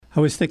I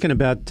was thinking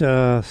about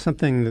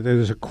something.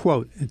 There's a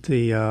quote at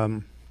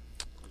the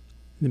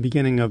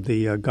beginning of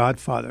the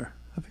Godfather.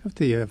 I think what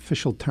the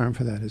official term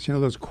for that is. You know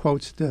those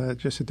quotes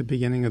just at the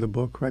beginning of the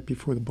book, right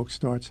before the book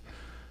starts,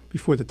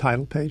 before the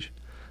title page.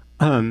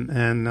 And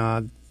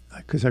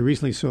because I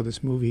recently saw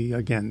this movie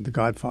again, The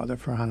Godfather,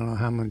 for I don't know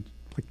how many,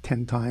 like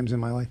 10 times in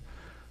my life.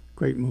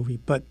 Great movie.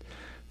 But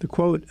the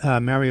quote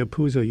Mario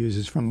Puzo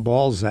uses from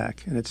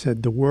Balzac, and it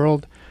said, "The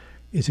world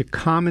is a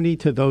comedy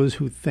to those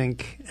who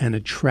think and a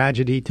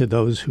tragedy to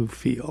those who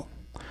feel."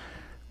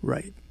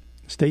 Right.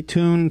 Stay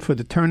tuned for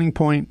The Turning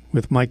Point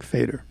with Mike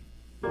Fader.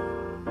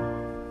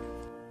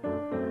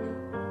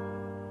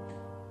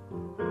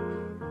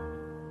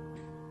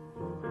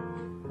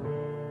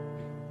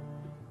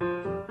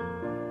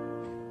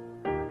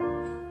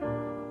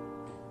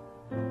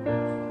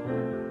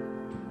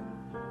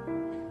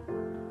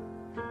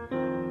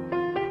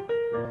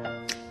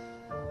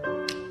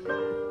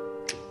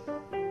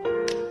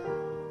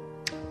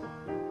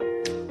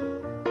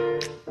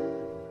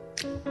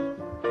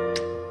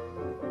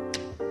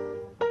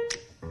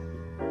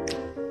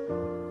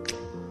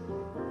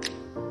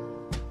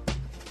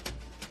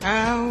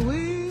 I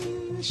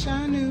wish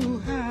I knew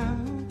how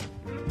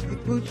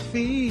it would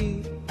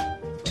feel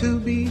to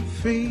be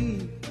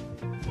free.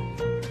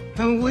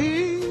 I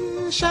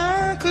wish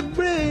I could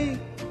break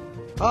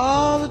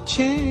all the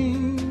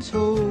chains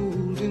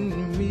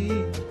holding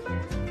me.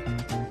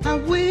 I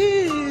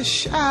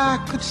wish I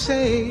could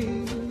say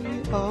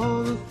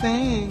all the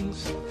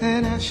things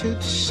that I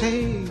should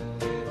say.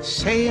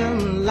 Say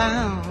them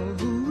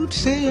loud,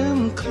 say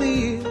them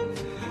clear,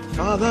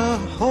 for the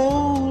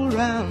whole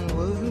round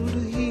world.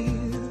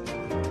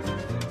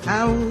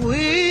 I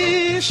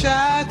wish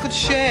I could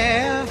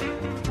share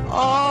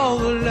all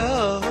the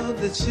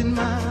love that's in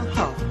my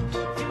heart.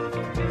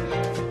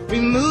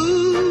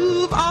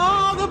 Remove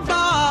all the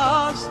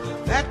bars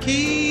that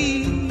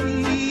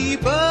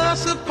keep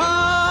us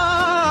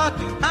apart.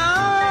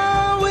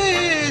 I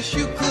wish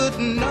you could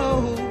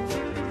know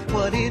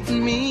what it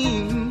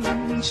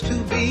means to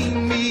be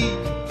me.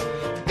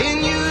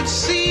 Then you'd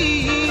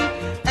see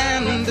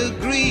and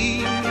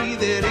agree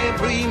that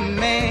every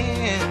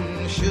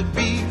man should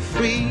be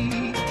free.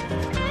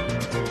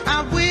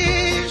 I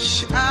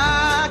wish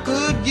I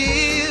could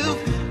give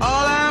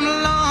all I'm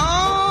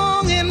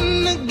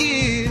longing to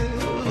give.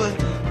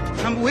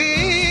 I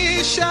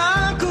wish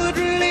I could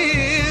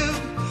live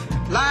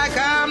like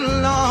I'm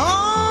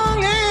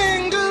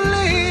longing to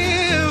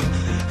live.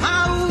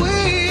 I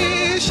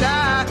wish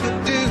I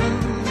could do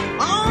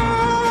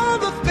all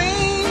the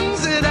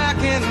things that I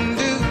can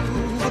do,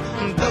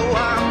 though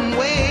I'm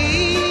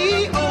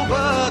way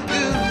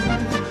overdue.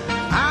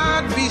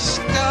 I'd be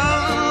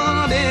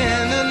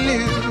starting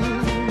anew.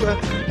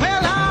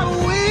 Well, I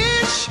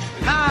wish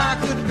I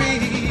could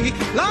be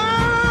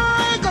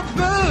like a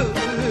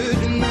bird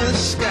in the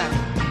sky.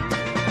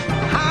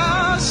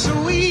 How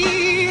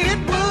sweet it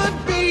would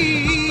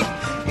be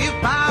if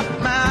by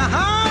my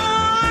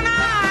heart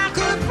I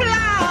could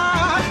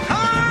fly.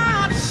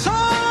 I'd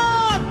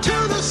soar to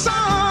the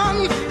sun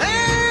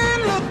and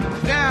look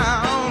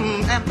down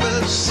at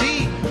the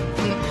sea.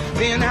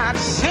 Then I'd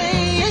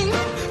sing,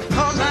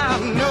 'cause I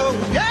know,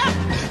 yeah.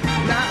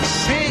 Not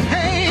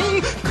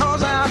sing,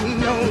 'cause I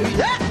know,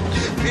 yeah.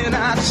 Then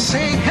I'd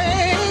sing,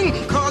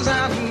 'cause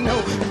I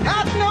know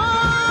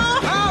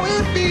how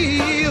it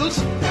feels.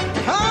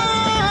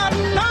 I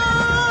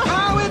know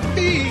how it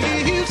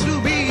feels to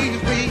be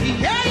free.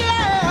 Yeah,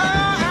 yeah,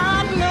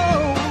 I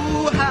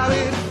know how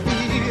it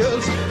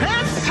feels.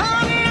 Yes, I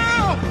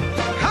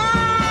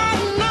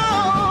know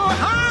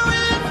how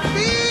it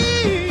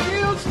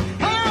feels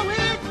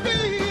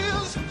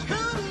to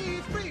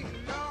be free.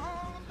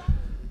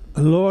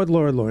 Lord,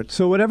 Lord, Lord.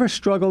 So whatever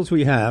struggles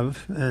we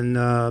have, and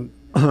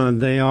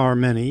they are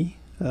many,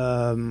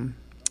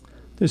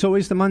 there's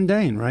always the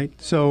mundane, right?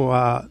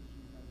 So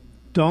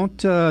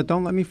don't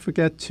let me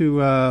forget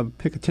to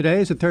pick. Today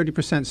is a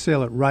 30%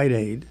 sale at Rite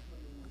Aid,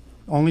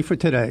 only for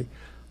today.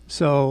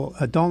 So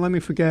don't let me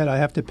forget. I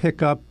have to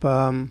pick up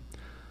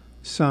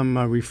some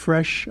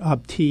Refresh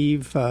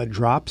Optive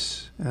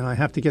drops, and I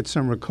have to get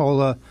some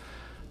Ricola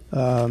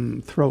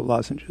throat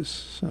lozenges.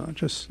 So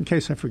just in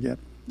case I forget.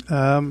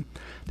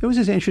 There was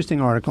this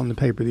interesting article in the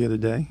paper the other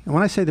day. And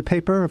when I say the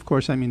paper, of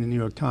course, I mean the New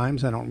York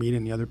Times. I don't read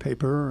any other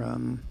paper.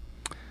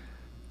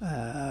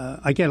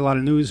 I get a lot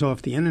of news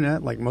off the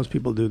internet, like most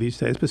people do these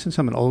days. But since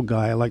I'm an old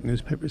guy, I like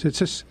newspapers. It's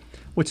just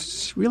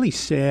what's really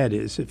sad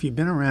is if you've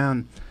been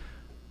around,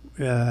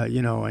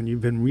 and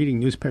you've been reading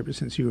newspapers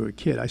since you were a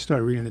kid. I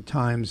started reading the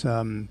Times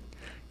in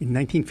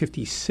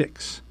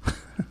 1956.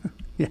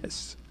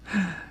 Yes,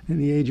 in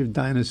the age of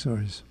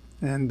dinosaurs.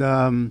 And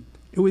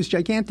it was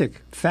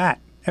gigantic, fat.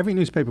 Every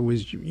newspaper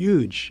was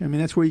huge. I mean,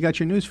 that's where you got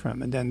your news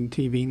from, and then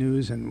TV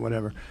news and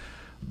whatever.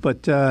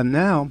 But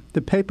now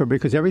the paper,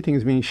 because everything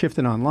is being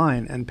shifted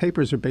online, and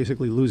papers are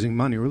basically losing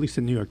money, or at least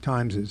the New York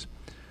Times is.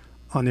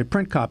 On their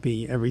print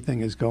copy, everything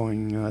is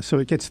going, so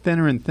it gets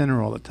thinner and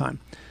thinner all the time.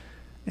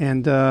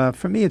 And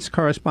for me, it's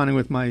corresponding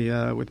with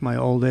my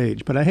old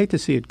age. But I hate to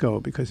see it go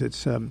because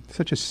it's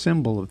such a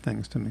symbol of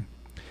things to me.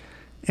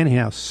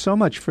 Anyhow, so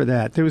much for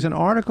that. There was an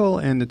article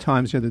in the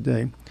Times the other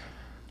day,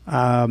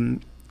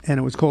 and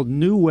it was called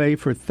 "New Way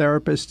for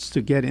Therapists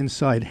to Get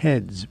Inside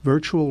Heads: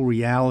 Virtual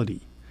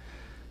Reality."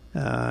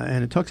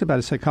 And it talks about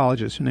a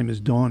psychologist. Her name is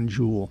Dawn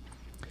Jewell.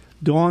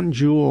 Dawn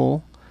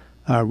Jewell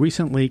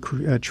recently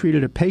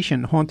treated a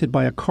patient haunted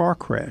by a car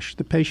crash.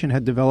 The patient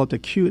had developed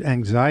acute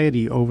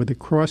anxiety over the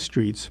cross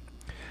streets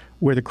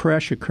where the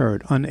crash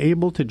occurred,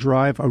 unable to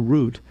drive a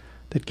route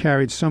that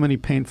carried so many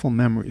painful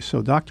memories.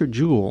 So Dr.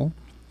 Jewell,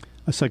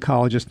 a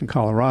psychologist in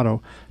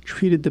Colorado,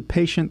 treated the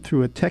patient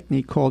through a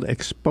technique called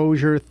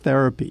exposure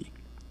therapy,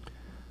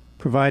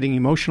 providing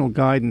emotional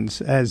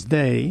guidance as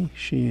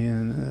she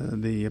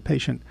and the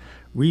patient,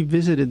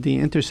 revisited the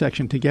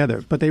intersection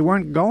together. But they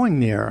weren't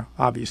going there,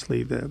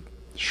 obviously. The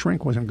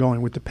shrink wasn't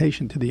going with the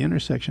patient to the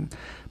intersection.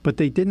 But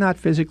they did not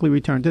physically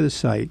return to the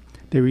site.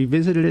 They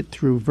revisited it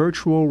through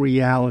virtual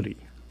reality.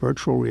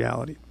 Virtual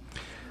reality.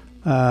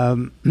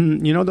 You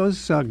know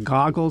those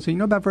goggles? You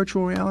know about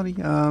virtual reality?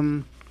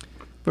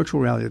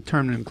 Virtual reality, the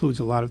term includes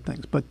a lot of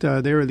things. But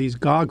there are these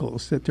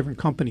goggles that different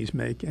companies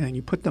make, and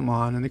you put them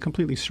on, and they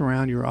completely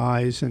surround your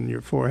eyes and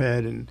your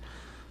forehead and,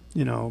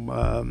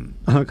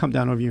 come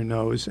down over your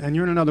nose, and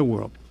you're in another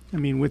world. I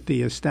mean, with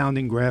the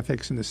astounding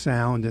graphics and the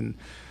sound and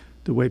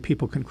the way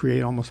people can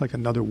create almost like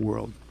another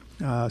world.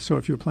 So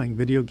if you're playing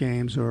video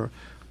games or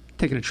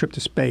taking a trip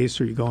to space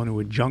or you go into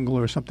a jungle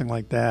or something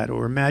like that,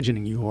 or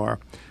imagining you are,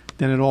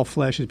 then it all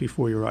flashes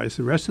before your eyes.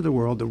 The rest of the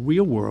world, the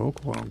real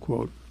world, quote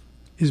unquote,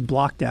 is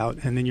blocked out,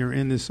 and then you're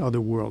in this other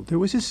world. There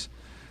was this,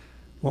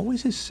 what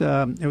was this?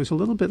 It was a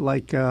little bit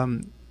like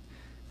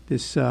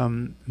this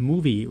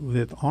movie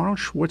with Arnold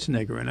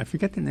Schwarzenegger, and I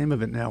forget the name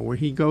of it now, where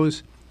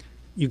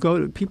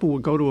people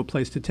would go to a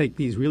place to take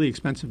these really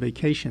expensive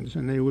vacations,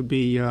 and they would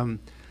be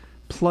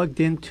plugged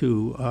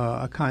into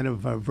a kind of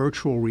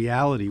virtual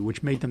reality,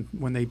 which made them,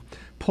 when they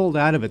pulled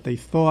out of it, they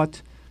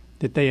thought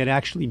that they had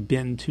actually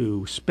been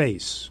to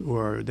space,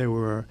 or they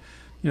were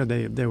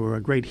they were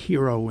a great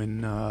hero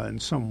in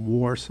some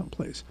war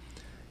someplace.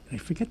 I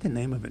forget the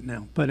name of it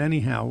now. But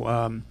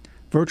anyhow,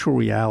 virtual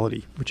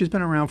reality, which has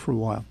been around for a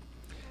while.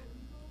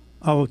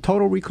 Oh,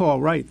 Total Recall,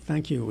 right.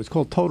 Thank you. It's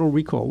called Total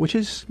Recall, which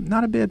is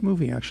not a bad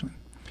movie, actually.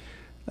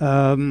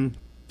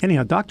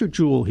 Anyhow, Dr.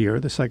 Jewell here,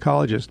 the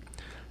psychologist,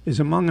 is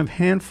among a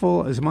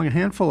handful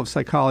of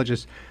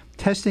psychologists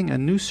testing a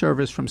new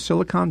service from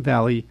Silicon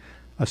Valley,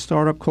 a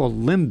startup called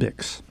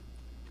Limbix,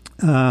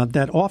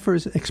 that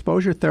offers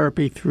exposure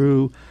therapy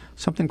through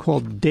something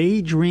called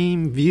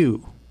Daydream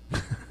View.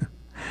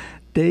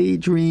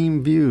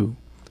 Daydream View.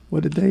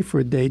 What a day for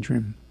a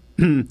daydream.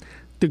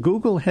 The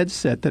Google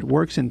headset that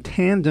works in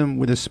tandem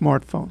with a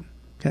smartphone.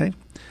 Okay?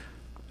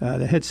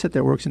 The headset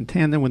that works in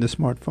tandem with a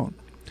smartphone.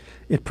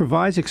 It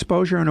provides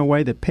exposure in a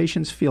way that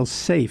patients feel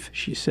safe,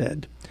 she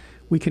said.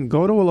 We can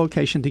go to a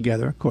location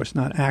together, of course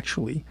not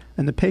actually,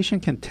 and the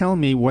patient can tell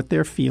me what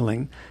they're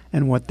feeling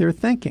and what they're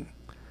thinking.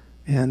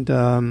 And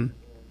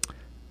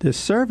the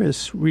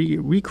service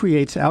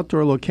recreates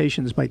outdoor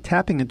locations by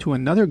tapping into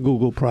another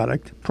Google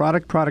product.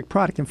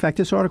 In fact,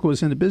 this article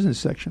is in the business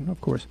section,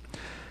 of course.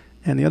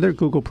 And the other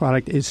Google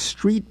product is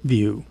Street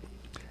View,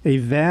 a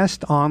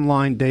vast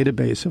online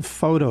database of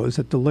photos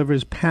that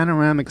delivers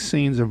panoramic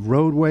scenes of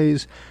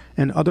roadways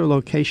and other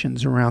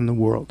locations around the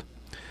world.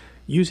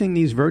 Using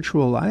these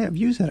I have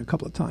used that a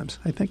couple of times,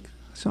 I think.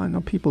 So I know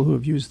people who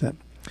have used that.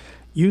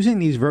 Using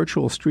these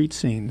virtual street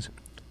scenes,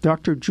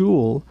 Dr.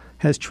 Jewell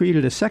has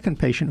treated a second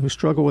patient who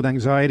struggled with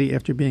anxiety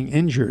after being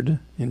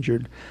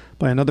injured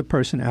by another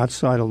person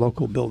outside a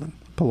local building.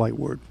 Polite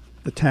word.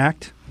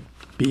 Attacked,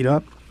 beat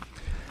up.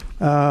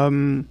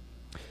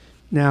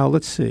 Now,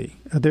 let's see.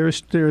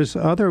 There's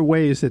other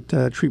ways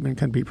that treatment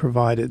can be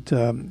provided.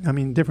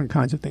 Different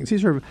kinds of things.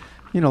 These are,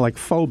 like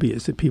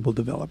phobias that people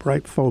develop,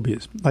 right?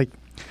 Phobias. Like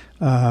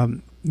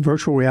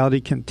virtual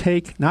reality can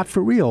take, not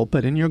for real,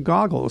 but in your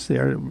goggles,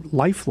 they're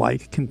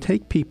lifelike, can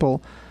take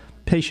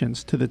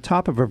patients to the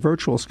top of a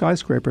virtual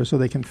skyscraper so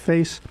they can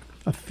face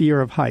a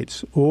fear of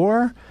heights.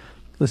 Or,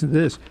 listen to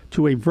this,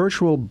 to a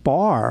virtual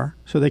bar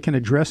so they can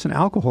address an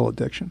alcohol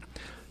addiction.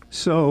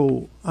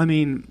 So,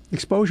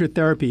 exposure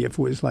therapy, if it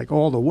was like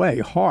all the way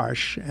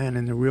harsh and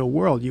in the real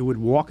world, you would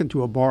walk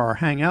into a bar or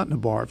hang out in a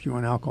bar if you were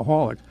an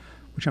alcoholic,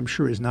 which I'm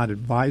sure is not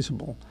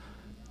advisable.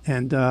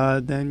 And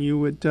then you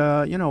would,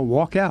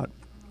 walk out.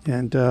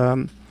 And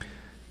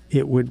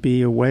it would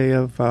be a way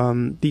of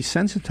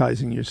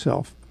desensitizing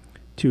yourself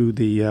to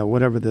the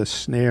whatever the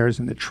snares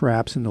and the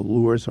traps and the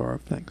lures are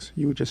of things.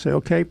 You would just say,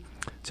 okay,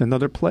 it's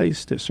another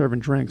place. They're serving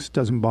drinks. It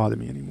doesn't bother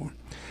me anymore.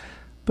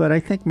 But I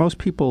think most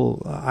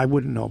people, I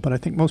wouldn't know, but I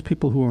think most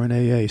people who are in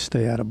AA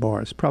stay out of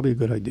bars. Probably a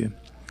good idea.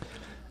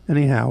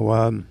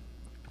 Anyhow,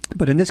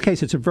 but in this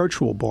case, it's a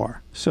virtual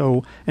bar.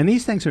 So, and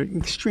these things are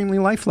extremely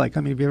lifelike.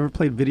 Have you ever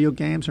played video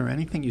games or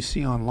anything you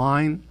see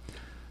online,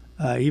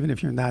 even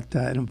if you're not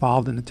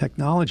involved in the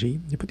technology,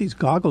 you put these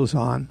goggles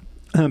on,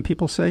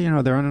 people say,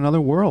 they're in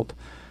another world.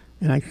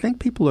 And I think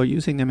people are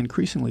using them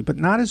increasingly, but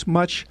not as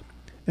much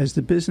as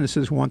the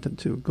businesses want them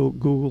to.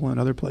 Google and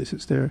other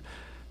places. Their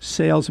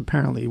sales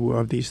apparently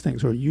of these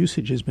things or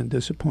usage has been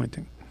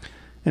disappointing.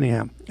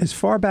 Anyhow, as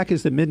far back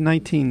as the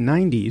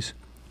mid-1990s,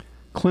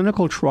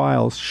 clinical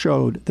trials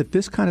showed that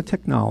this kind of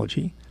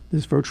technology,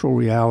 this virtual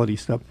reality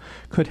stuff,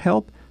 could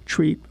help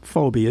treat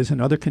phobias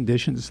and other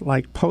conditions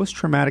like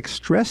post-traumatic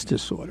stress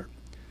disorder,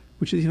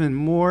 which is even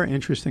more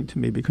interesting to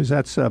me because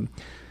that's, I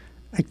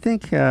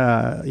think,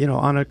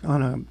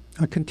 on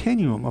a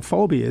continuum. A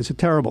phobia is a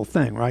terrible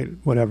thing, right?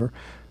 Whatever.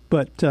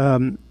 But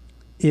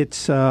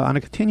it's on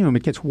a continuum.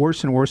 It gets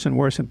worse and worse and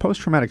worse. And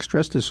post-traumatic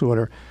stress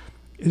disorder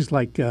is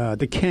like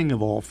the king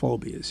of all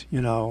phobias.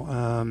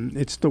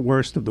 It's the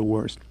worst of the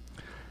worst.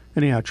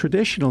 Anyhow,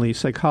 traditionally,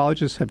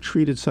 psychologists have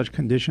treated such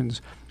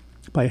conditions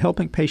by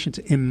helping patients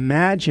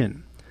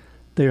imagine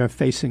they are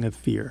facing a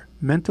fear,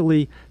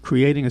 mentally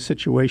creating a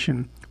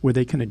situation where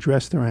they can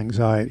address their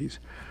anxieties.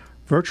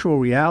 Virtual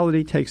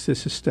reality takes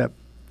this a step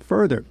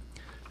further.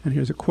 And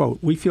here's a quote.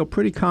 "We feel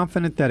pretty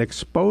confident that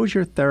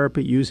exposure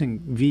therapy using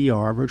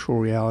VR, virtual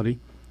reality,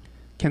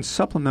 can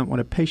supplement what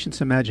a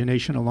patient's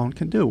imagination alone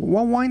can do."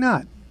 Well, why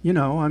not?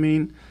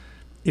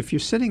 If you're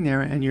sitting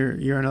there and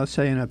you're let's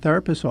say, in a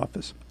therapist's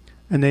office,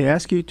 and they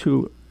ask you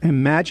to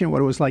imagine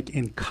what it was like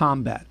in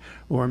combat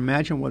or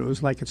imagine what it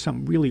was like at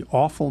some really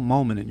awful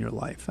moment in your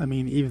life.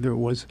 Either it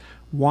was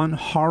one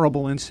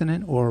horrible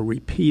incident or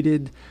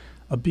repeated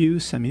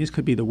abuse. This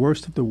could be the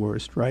worst of the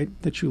worst, right,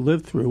 that you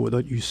lived through or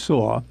that you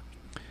saw,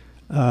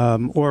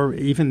 or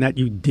even that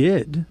you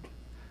did.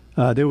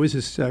 There was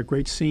this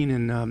great scene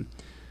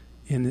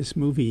in this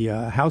movie,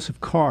 House of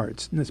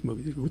Cards, in this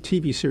movie,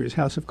 TV series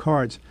House of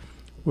Cards,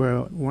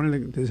 where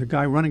there's a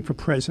guy running for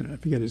president. I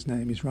forget his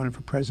name. He's running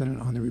for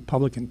president on the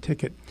Republican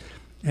ticket,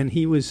 and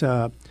he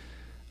got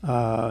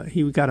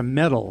a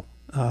medal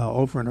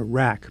over in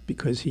Iraq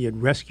because he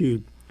had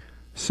rescued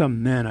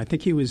some men. I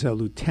think he was a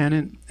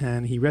lieutenant,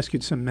 and he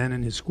rescued some men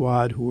in his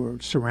squad who were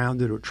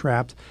surrounded or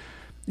trapped,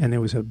 and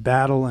there was a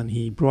battle, and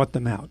he brought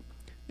them out.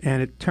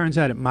 And it turns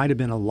out it might have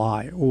been a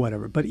lie or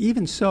whatever. But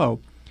even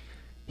so,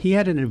 he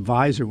had an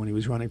advisor when he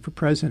was running for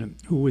president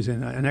who was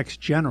an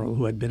ex-general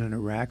who had been in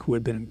Iraq, who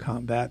had been in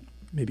combat.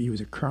 Maybe he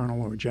was a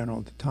colonel or a general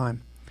at the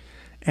time.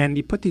 And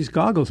he put these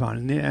goggles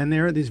on, and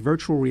there are this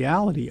virtual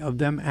reality of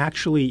them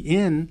actually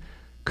in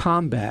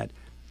combat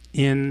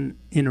in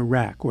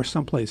Iraq or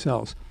someplace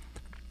else.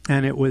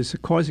 And it was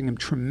causing him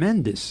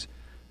tremendous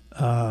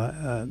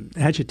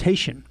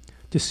agitation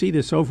to see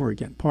this over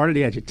again. Part of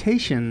the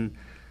agitation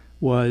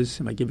was,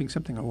 am I giving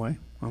something away?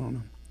 I don't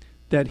know.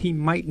 That he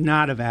might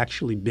not have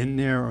actually been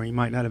there or he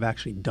might not have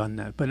actually done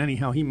that. But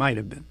anyhow, he might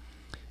have been.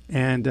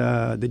 And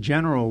the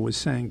general was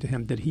saying to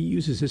him that he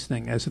uses this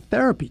thing as a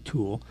therapy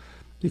tool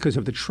because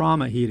of the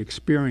trauma he had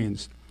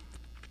experienced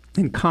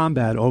in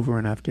combat over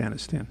in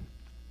Afghanistan.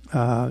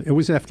 It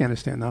was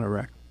Afghanistan, not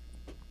Iraq.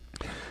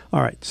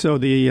 All right, so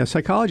the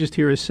psychologist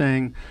here is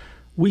saying,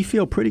 we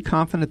feel pretty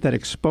confident that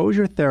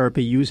exposure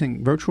therapy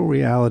using virtual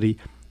reality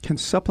can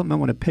supplement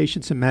what a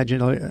patient's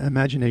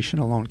imagination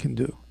alone can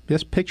do.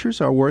 Yes,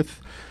 pictures are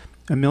worth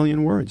a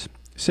million words,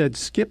 said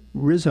Skip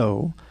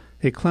Rizzo,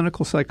 a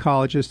clinical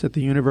psychologist at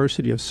the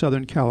University of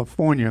Southern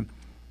California,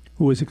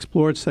 who has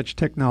explored such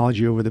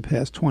technology over the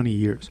past 20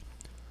 years.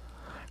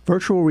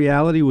 Virtual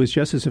reality was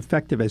just as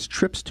effective as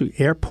trips to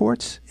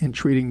airports in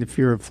treating the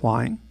fear of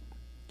flying,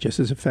 just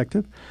as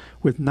effective,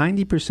 with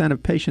 90%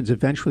 of patients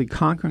eventually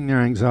conquering their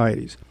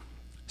anxieties.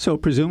 So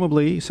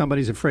presumably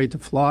somebody's afraid to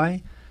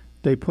fly.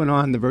 They put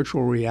on the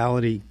virtual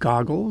reality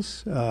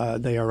goggles.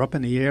 They are up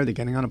in the air. They're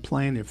getting on a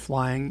plane. They're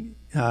flying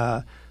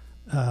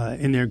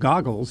in their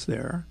goggles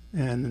there,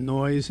 and the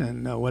noise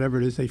and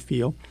whatever it is they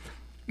feel.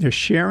 They're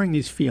sharing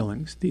these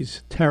feelings,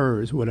 these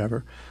terrors,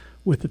 whatever,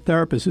 with the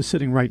therapist who's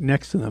sitting right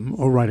next to them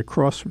or right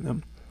across from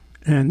them.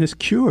 And this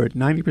cured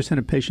 90%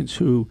 of patients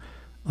who,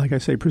 like I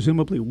say,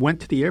 presumably went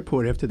to the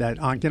airport after that,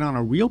 get on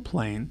a real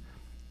plane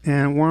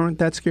and weren't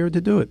that scared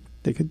to do it.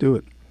 They could do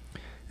it.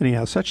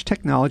 Anyhow, such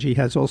technology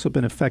has also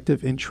been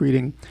effective in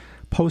treating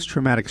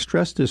post-traumatic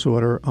stress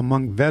disorder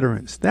among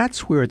veterans.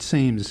 That's where it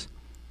seems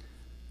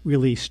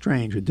really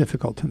strange or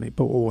difficult to me,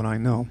 but what I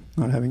know,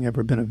 not having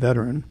ever been a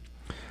veteran.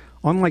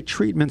 Unlike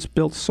treatments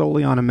built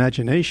solely on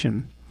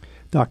imagination,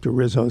 Dr.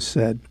 Rizzo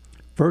said,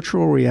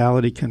 virtual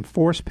reality can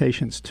force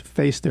patients to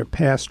face their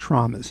past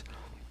traumas.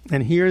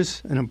 And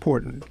here's an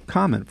important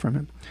comment from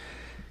him.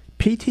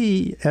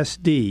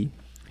 PTSD,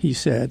 he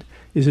said,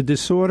 is a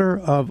disorder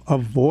of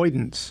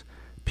avoidance.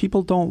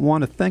 People don't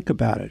want to think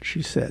about it,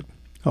 she said.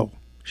 Oh,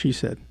 she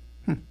said.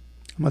 It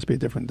must be a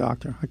different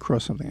doctor. I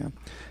crossed something out.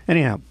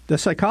 Anyhow, the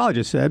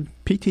psychologist said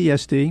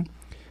PTSD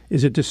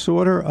is a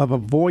disorder of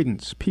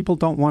avoidance. People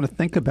don't want to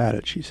think about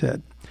it, she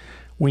said.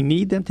 We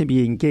need them to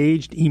be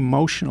engaged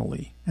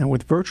emotionally. And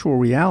with virtual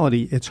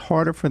reality, it's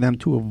harder for them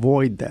to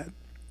avoid that.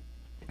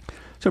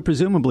 So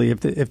presumably, if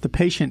the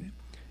patient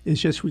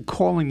is just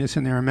recalling this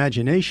in their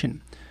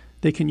imagination,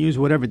 they can use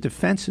whatever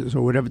defenses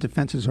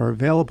are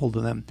available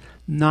to them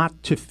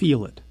not to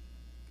feel it.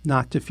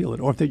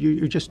 Or if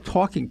you're just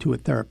talking to a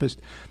therapist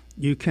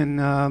you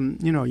can,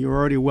 you're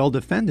already well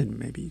defended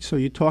maybe. So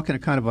you talk in a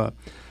kind of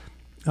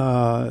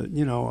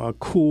a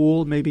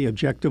cool, maybe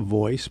objective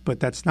voice, but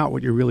that's not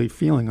what you're really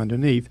feeling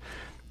underneath.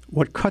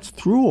 What cuts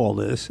through all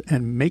this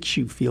and makes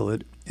you feel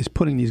it is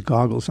putting these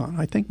goggles on.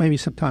 I think maybe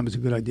sometime it's a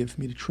good idea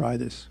for me to try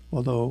this,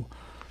 although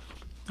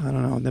I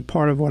don't know. And then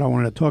part of what I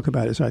wanted to talk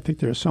about is I think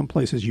there are some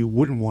places you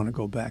wouldn't want to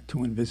go back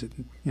to and visit.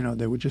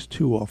 They were just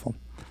too awful.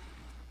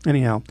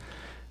 Anyhow,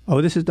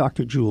 this is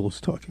Dr.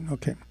 Jules talking.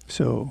 Okay,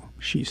 so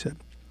she said,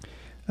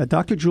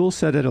 Dr. Jules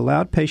said it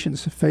allowed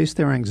patients to face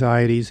their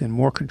anxieties in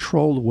more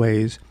controlled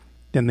ways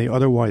than they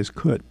otherwise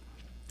could.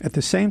 At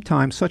the same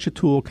time, such a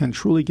tool can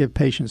truly give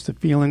patients the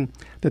feeling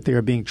that they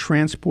are being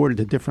transported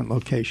to different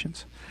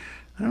locations.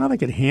 I don't know if I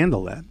could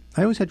handle that.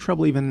 I always had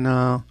trouble even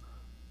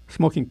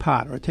smoking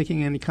pot or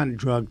taking any kind of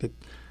drug that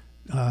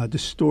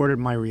distorted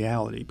my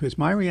reality, because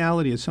my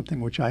reality is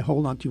something which I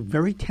hold on to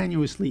very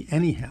tenuously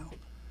anyhow.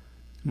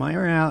 My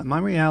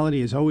reality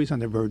is always on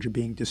the verge of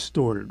being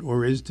distorted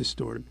or is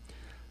distorted.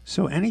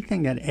 So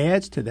anything that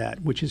adds to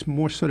that, which is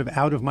more sort of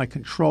out of my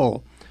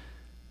control,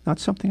 not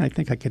something I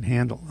think I can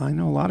handle. I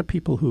know a lot of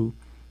people who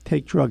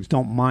take drugs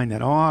don't mind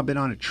that. Oh, I've been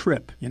on a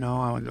trip, they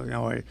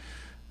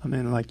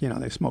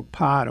smoke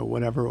pot or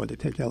whatever, or they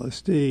take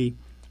LSD,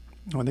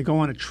 or they go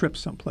on a trip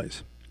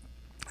someplace.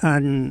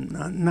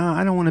 No,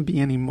 I don't want to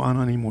be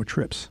on any more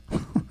trips.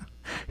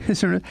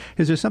 Is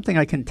there something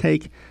I can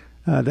take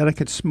that I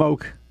could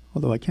smoke,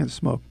 although I can't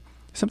smoke,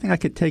 something I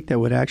could take that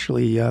would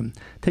actually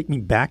take me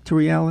back to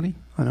reality?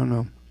 I don't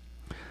know.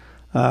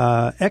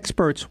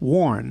 Experts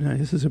warn,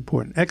 this is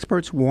important,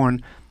 experts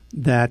warn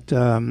that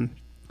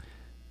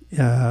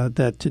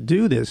that to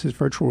do this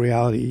virtual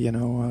reality,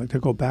 to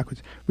go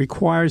backwards,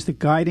 requires the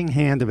guiding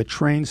hand of a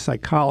trained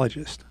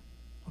psychologist.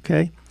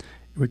 Okay?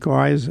 It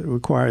requires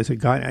a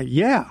guide.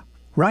 Yeah,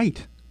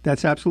 right.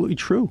 That's absolutely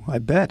true. I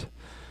bet.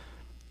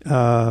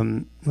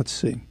 Let's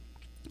see.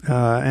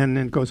 And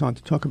then it goes on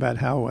to talk about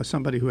how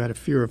somebody who had a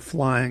fear of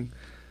flying,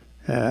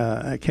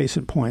 a case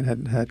in point,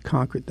 had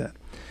conquered that.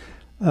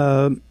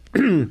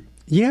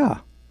 Yeah,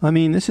 I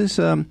mean, this is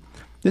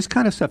this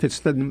kind of stuff. It's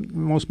the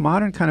most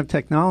modern kind of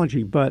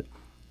technology, but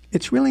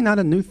it's really not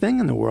a new thing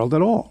in the world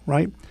at all,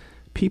 right?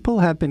 People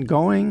have been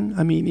going,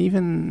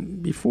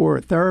 even before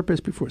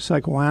therapists, before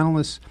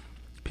psychoanalysts,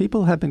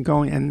 people have been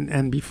going,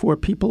 and before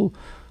people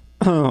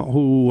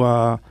who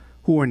are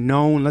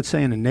known, let's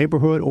say in a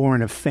neighborhood or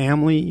in a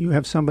family, you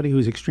have somebody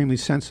who's extremely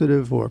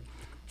sensitive, or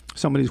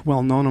somebody who's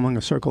well known among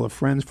a circle of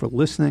friends for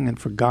listening and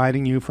for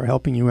guiding you, for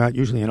helping you out,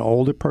 usually an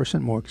older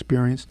person, more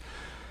experienced.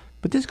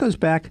 But this goes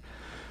back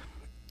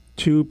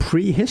to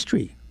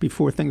prehistory,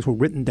 before things were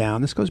written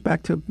down. This goes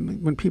back to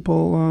when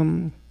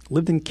people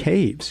lived in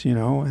caves,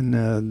 and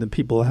the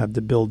people have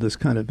to build this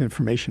kind of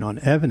information on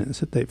evidence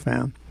that they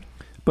found.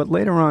 But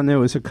later on, there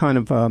was a kind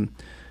of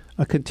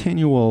a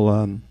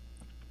continual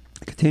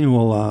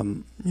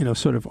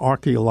sort of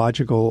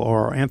archaeological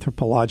or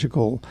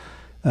anthropological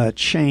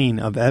chain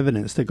of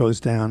evidence that goes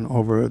down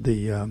over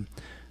the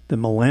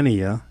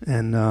millennia,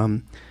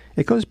 and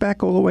it goes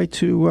back all the way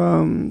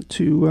to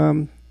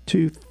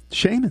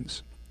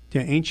shamans, to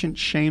ancient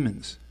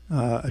shamans.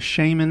 A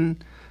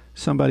shaman,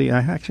 somebody.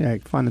 I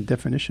find a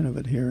definition of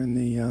it here in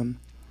the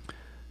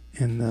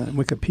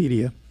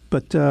Wikipedia.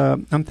 But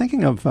I'm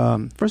thinking of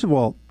first of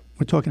all,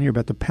 we're talking here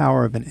about the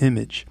power of an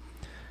image,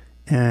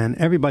 and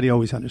everybody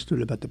always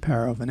understood about the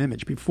power of an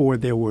image before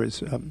there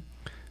was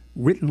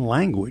written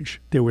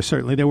language. There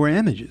were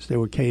images. There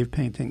were cave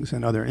paintings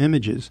and other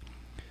images,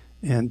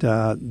 and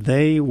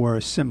they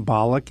were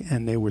symbolic,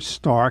 and they were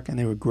stark, and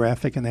they were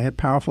graphic, and they had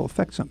powerful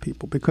effects on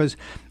people because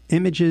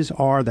images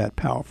are that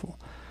powerful.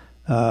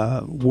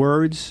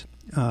 Words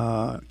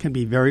can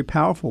be very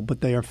powerful,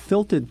 but they are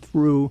filtered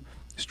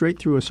straight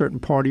through a certain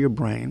part of your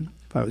brain.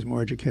 If I was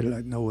more educated,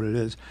 I'd know what it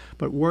is.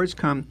 But words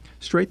come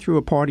straight through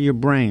a part of your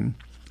brain,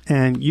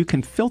 and you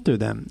can filter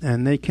them,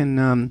 and they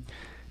can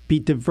be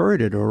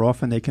diverted, or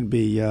often they can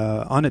be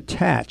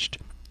unattached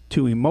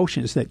to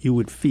emotions that you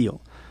would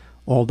feel.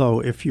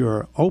 Although if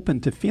you're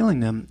open to feeling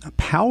them, a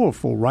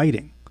powerful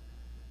writing,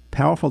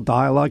 powerful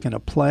dialogue in a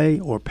play,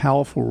 or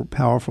powerful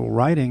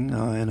writing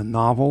in a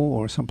novel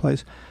or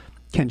someplace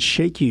can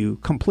shake you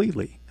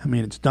completely.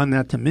 It's done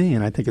that to me,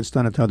 and I think it's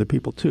done it to other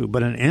people too.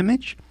 But an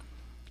image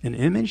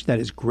that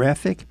is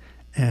graphic,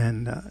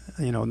 and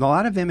a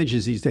lot of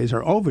images these days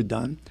are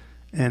overdone,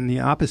 and the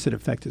opposite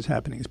effect is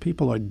happening. Is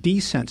people are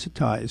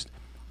desensitized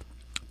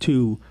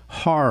to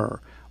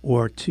horror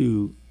or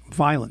to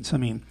violence.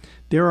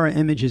 There are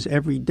images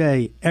every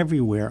day,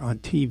 everywhere, on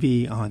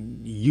TV,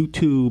 on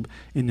YouTube,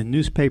 in the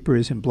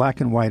newspapers, in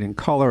black and white, in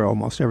color,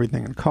 almost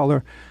everything in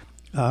color,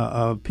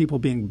 of people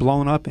being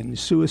blown up in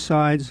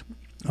suicides,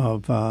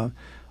 of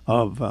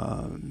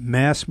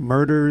mass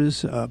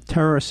murders,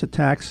 terrorist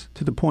attacks,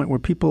 to the point where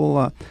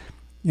people,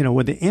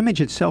 where the image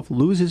itself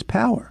loses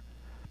power,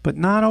 but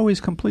not always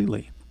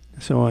completely.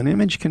 So an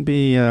image can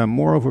be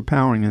more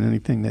overpowering than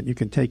anything that you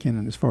can take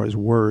in as far as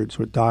words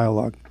or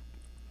dialogue.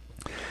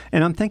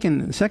 And I'm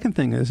thinking the second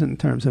thing is, in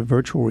terms of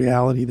virtual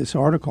reality, this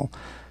article,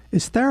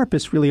 is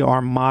therapists really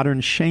are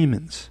modern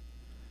shamans.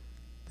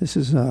 This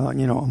is, a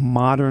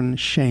modern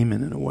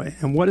shaman in a way.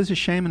 And what is a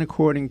shaman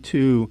according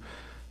to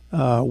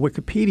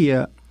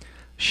Wikipedia?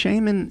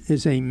 Shaman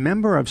is a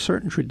member of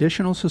certain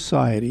traditional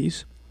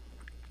societies,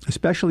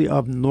 especially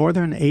of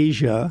Northern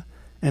Asia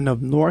and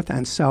of North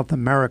and South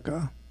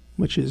America,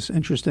 which is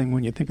interesting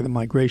when you think of the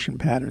migration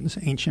patterns,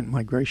 ancient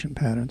migration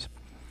patterns,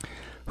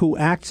 who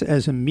acts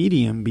as a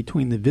medium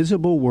between the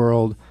visible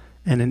world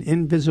and an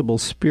invisible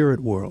spirit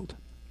world,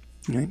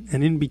 right?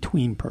 An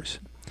in-between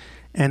person,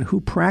 and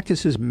who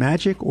practices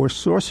magic or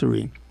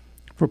sorcery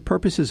for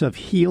purposes of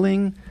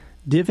healing,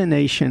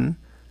 divination,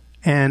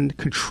 and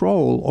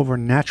control over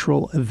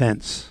natural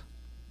events.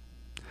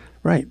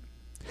 Right.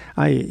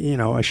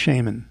 A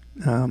shaman.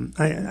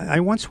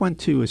 I once went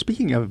to,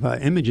 speaking of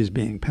images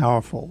being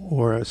powerful,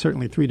 or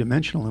certainly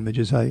three-dimensional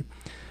images, when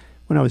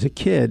I was a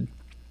kid,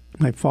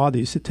 my father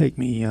used to take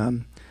me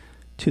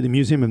to the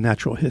Museum of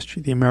Natural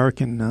History, the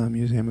American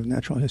Museum of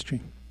Natural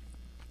History,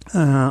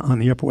 on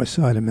the Upper West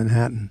Side of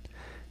Manhattan.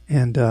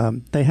 And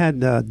they had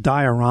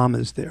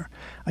dioramas there.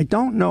 I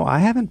don't know. I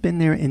haven't been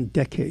there in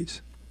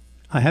decades.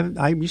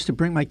 I used to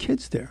bring my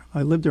kids there.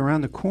 I lived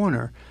around the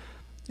corner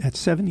at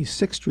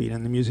 76th Street,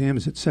 and the museum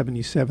is at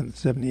 77th and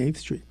 78th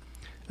Street.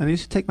 And I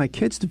used to take my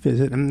kids to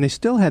visit, and they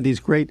still had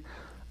these great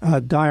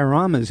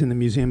dioramas in the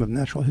Museum of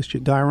Natural History.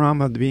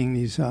 Diorama being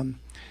these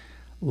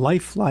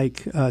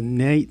lifelike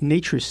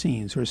nature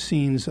scenes, or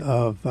scenes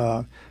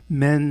of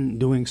men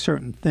doing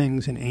certain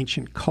things in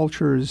ancient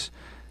cultures,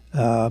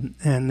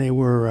 and they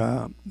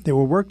were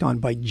worked on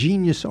by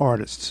genius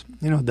artists.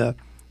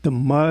 The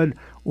mud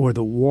or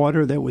the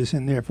water that was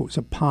in there, if it was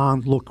a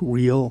pond, looked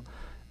real.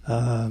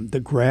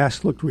 The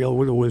grass looked real.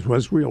 It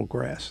was real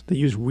grass. They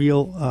used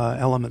real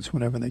elements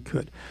whenever they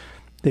could.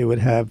 They would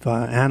have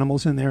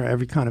animals in there,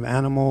 every kind of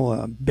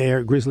animal,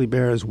 grizzly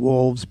bears,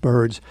 wolves,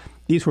 birds.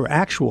 These were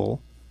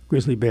actual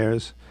grizzly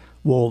bears,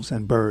 wolves,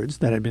 and birds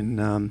that had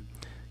been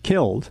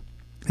killed,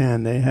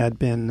 and they had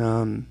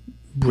been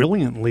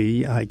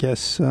brilliantly, I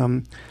guess,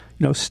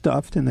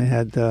 stuffed, and they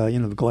had,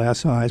 the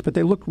glass eyes, but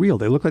they looked real.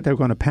 They looked like they were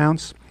going to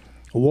pounce.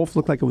 A wolf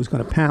looked like it was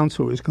going to pounce,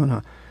 or it was going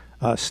to,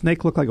 a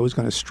snake looked like it was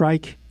going to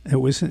strike.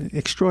 It was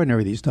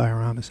extraordinary, these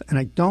dioramas, and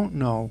I don't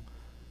know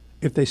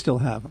if they still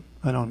have them.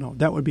 I don't know.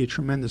 That would be a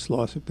tremendous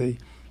loss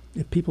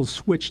if people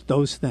switched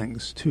those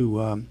things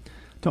to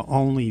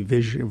only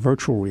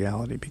virtual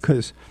reality,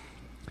 because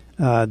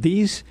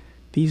these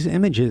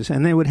images,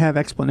 and they would have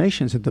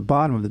explanations at the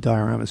bottom of the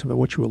dioramas about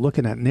what you were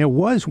looking at. And there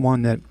was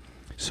one that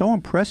so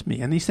impressed me.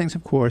 And these things,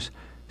 of course,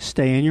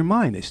 stay in your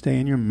mind. They stay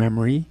in your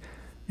memory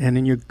and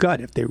in your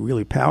gut if they're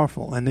really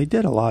powerful. And they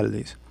did a lot of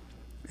these.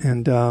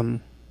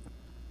 And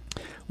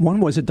one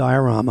was a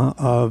diorama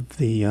of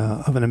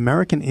an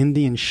American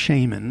Indian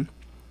shaman,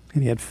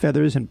 and he had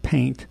feathers and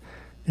paint,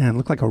 and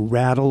looked like a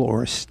rattle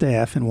or a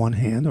staff in one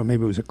hand, or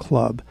maybe it was a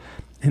club.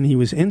 And he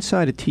was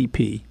inside a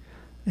teepee,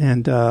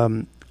 and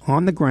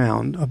on the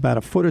ground, about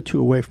a foot or two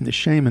away from the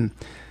shaman,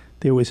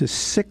 there was a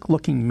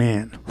sick-looking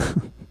man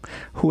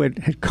who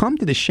had come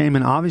to the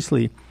shaman,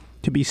 obviously,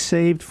 to be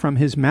saved from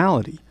his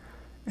malady.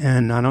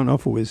 And I don't know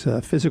if it was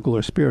physical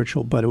or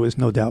spiritual, but it was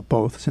no doubt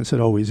both, since it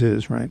always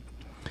is, right?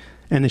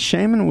 And the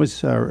shaman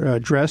was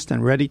dressed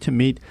and ready to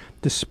meet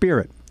the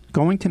spirit,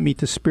 going to meet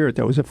the spirit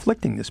that was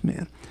afflicting this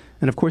man.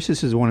 And, of course,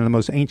 this is one of the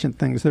most ancient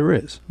things there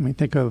is. I mean,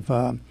 think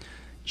of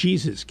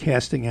Jesus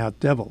casting out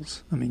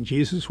devils. I mean,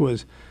 Jesus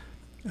was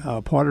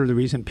part of the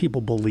reason people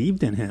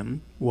believed in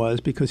him was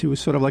because he was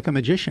sort of like a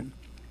magician.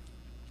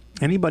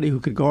 Anybody who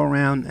could go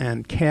around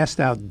and cast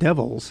out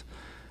devils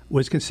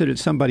was considered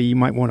somebody you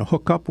might want to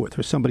hook up with,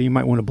 or somebody you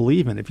might want to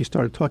believe in. If you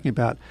started talking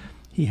about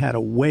he had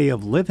a way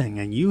of living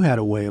and you had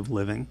a way of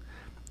living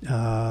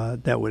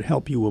that would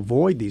help you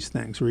avoid these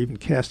things, or even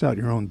cast out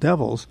your own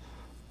devils,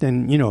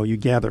 then, you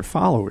gather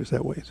followers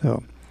that way.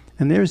 So,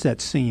 and there's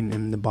that scene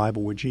in the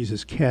Bible where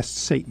Jesus casts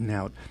Satan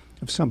out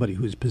of somebody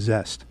who's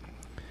possessed.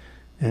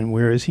 And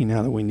where is he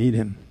now that we need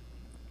him?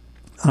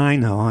 I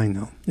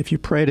know. If you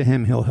pray to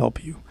him, he'll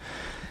help you.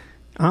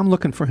 I'm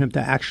looking for him to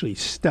actually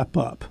step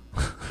up.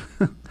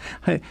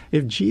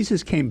 If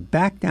Jesus came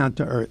back down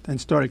to earth and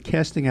started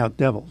casting out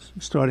devils,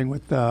 starting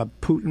with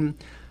Putin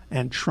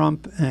and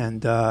Trump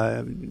and,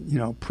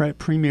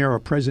 Premier or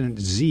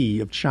President Xi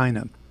of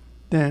China,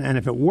 then, and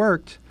if it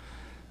worked,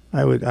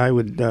 I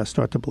would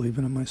start to believe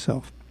in him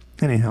myself.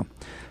 Anyhow,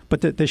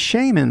 but the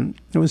shaman,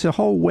 there was a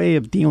whole way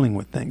of dealing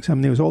with things. I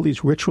mean, there was all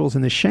these rituals,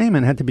 and the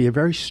shaman had to be a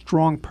very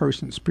strong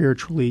person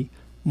spiritually,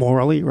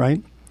 morally,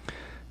 right?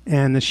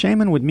 And the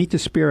shaman would meet the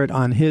spirit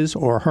on his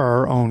or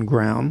her own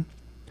ground,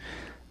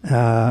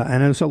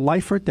 and it was a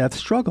life or death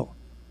struggle.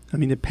 I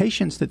mean, the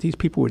patients that these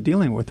people were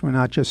dealing with were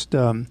not just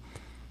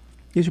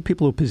these are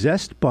people who were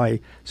possessed by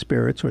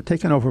spirits or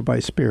taken over by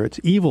spirits,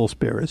 evil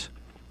spirits,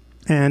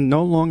 and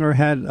no longer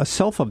had a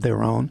self of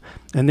their own,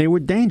 and they were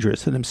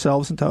dangerous to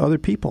themselves and to other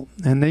people,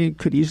 and they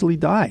could easily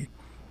die.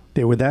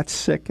 They were that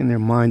sick in their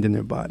mind and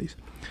their bodies.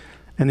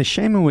 And the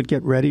shaman would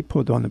get ready,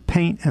 put on the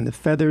paint and the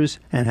feathers,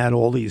 and had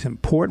all these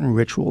important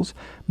rituals.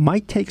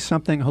 Might take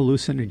something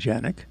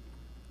hallucinogenic.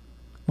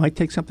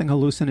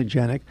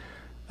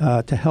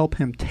 to help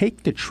him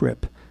take the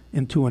trip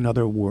into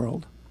another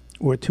world,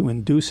 or to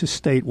induce a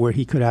state where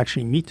he could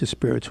actually meet the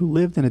spirits who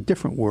lived in a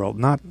different world,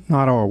 not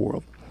our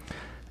world.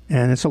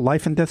 And it's a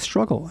life and death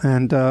struggle.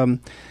 And,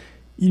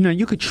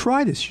 you could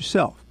try this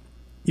yourself.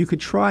 You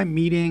could try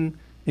meeting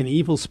an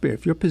evil spirit.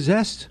 If you're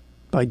possessed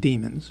by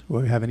demons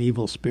or have an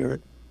evil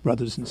spirit,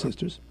 brothers and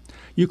sisters,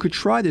 you could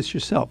try this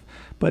yourself.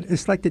 But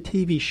it's like the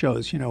TV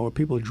shows, where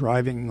people are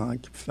driving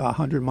like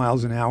 100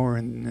 miles an hour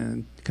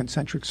in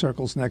concentric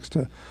circles next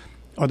to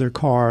other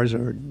cars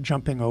or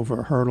jumping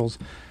over hurdles.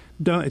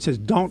 It says,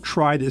 don't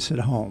try this at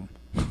home.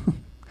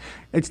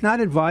 It's not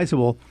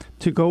advisable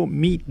to go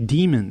meet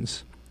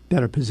demons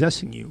that are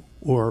possessing you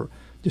or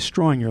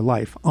destroying your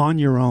life on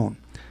your own.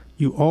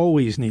 You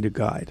always need a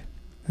guide.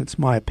 That's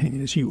my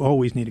opinion, is you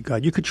always need a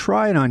guide. You could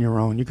try it on your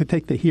own. You could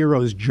take the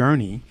hero's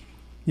journey,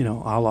 a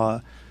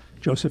la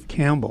Joseph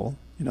Campbell,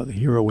 The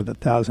Hero with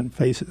 1,000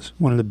 Faces,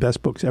 one of the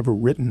best books ever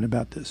written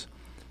about this.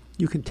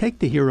 You can take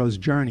the hero's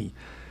journey,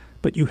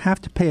 but you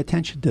have to pay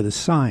attention to the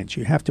signs.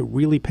 You have to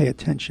really pay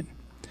attention.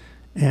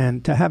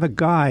 And to have a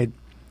guide,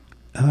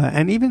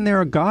 and even there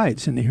are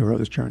guides in the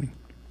hero's journey.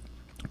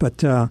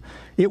 But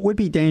it would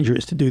be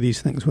dangerous to do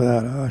these things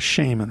without a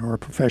shaman or a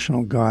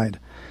professional guide.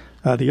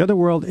 The other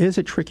world is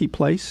a tricky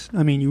place.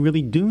 I mean, you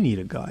really do need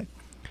a guide.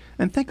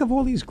 And think of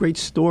all these great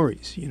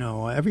stories.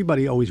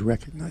 Everybody always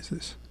recognized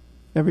this.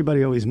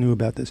 Everybody always knew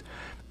about this.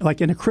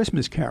 Like in A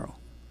Christmas Carol,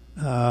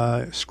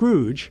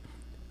 Scrooge,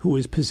 who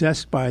was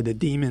possessed by the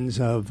demons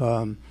of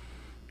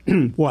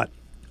what?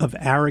 Of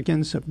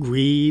arrogance, of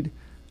greed,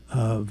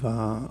 of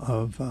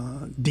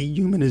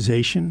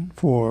dehumanization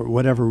for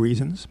whatever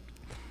reasons.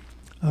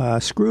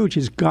 Scrooge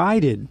is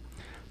guided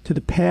to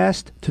the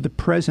past, to the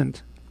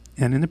present,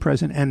 and in the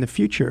present and the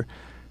future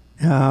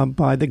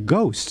by the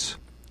ghosts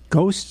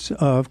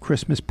of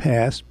Christmas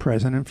past,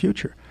 present, and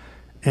future.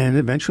 And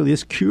eventually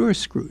this cures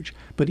Scrooge.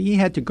 But he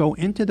had to go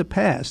into the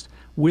past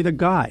with a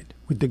guide,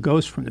 with the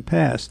ghosts from the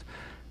past,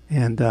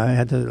 and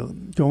had to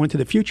go into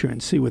the future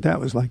and see what that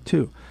was like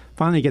too.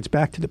 Finally he gets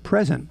back to the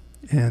present,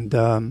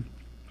 and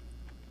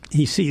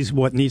he sees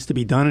what needs to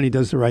be done, and he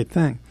does the right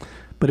thing.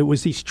 But it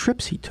was these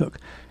trips he took.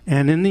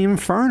 And in the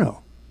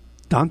Inferno,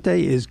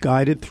 Dante is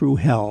guided through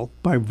hell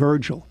by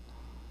Virgil.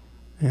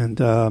 And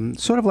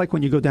sort of like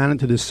when you go down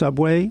into the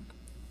subway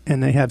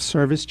and they have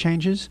service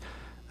changes,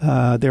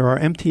 there are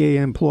MTA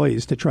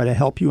employees to try to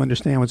help you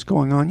understand what's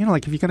going on.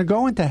 Like if you're going to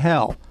go into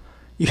hell,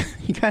 you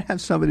got to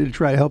have somebody to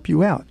try to help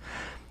you out.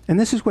 And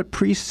this is what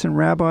priests and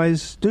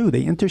rabbis do.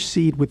 They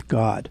intercede with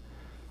God.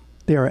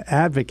 They are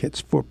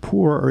advocates for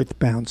poor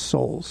earthbound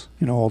souls,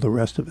 all the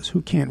rest of us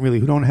who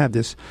don't have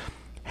this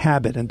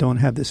habit and don't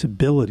have this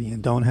ability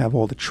and don't have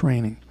all the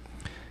training.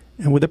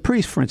 And with a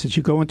priest, for instance,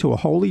 you go into a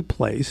holy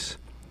place,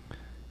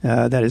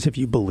 that is if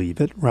you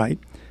believe it, right?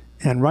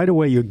 And right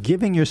away you're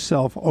giving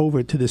yourself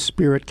over to the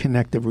spirit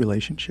connective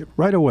relationship.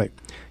 Right away.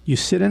 You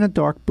sit in a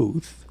dark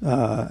booth,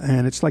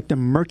 and it's like the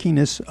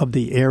murkiness of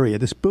the area.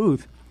 This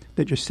booth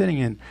that you're sitting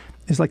in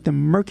is like the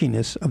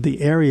murkiness of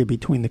the area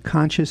between the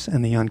conscious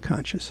and the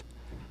unconscious,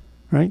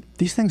 right?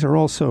 These things are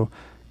all so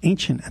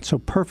ancient and so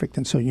perfect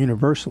and so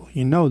universal.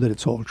 You know that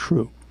it's all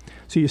true.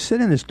 So you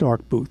sit in this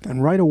dark booth,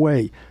 and right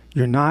away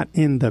you're not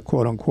in the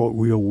quote-unquote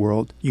real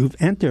world. You've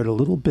entered a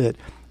little bit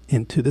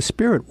into the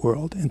spirit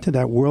world, into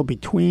that world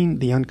between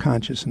the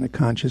unconscious and the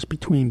conscious,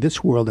 between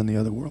this world and the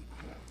other world.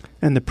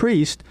 And the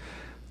priest,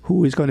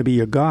 who is going to be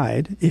your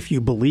guide, if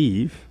you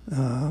believe,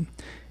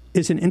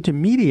 is an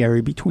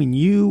intermediary between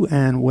you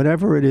and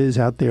whatever it is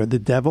out there, the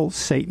devil,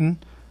 Satan,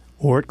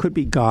 or it could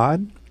be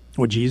God,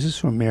 or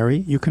Jesus, or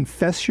Mary. You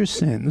confess your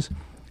sins,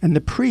 and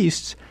the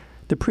priest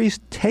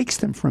takes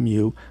them from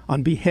you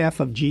on behalf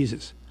of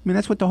Jesus. I mean,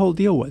 that's what the whole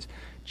deal was.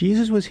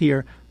 Jesus was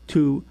here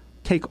to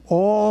take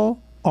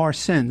all our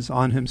sins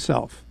on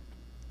himself.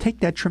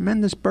 Take that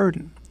tremendous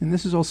burden. And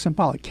this is all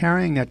symbolic.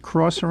 Carrying that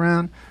cross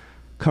around,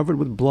 covered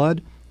with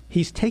blood,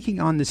 he's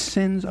taking on the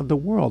sins of the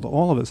world,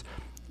 all of us.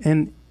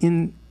 And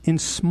in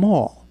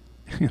small,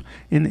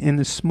 in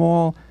the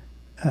small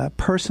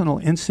personal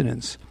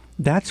incidents,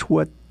 that's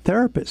what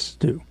therapists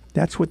do.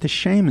 That's what the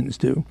shamans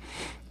do.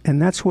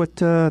 And that's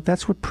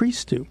what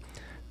priests do.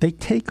 They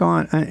take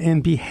on,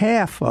 in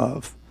behalf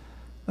of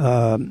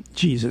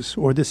Jesus,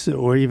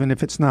 or even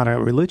if it's not a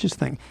religious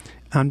thing,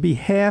 on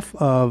behalf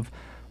of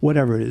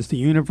whatever it is, the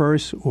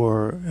universe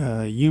or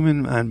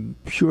human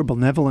and pure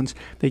benevolence,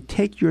 they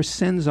take your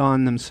sins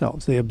on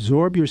themselves. They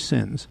absorb your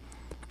sins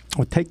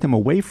or take them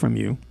away from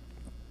you,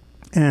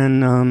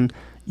 and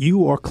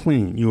you are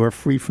clean. You are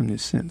free from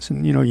these sins.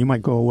 And, you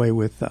might go away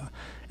with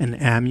an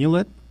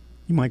amulet.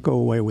 You might go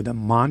away with a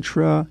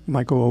mantra. You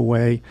might go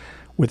away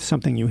with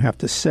something you have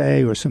to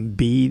say, or some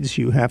beads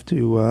you have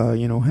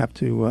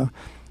to,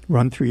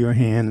 run through your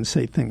hand and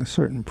say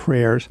certain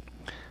prayers.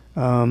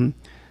 But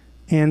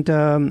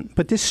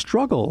this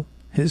struggle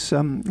is,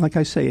 like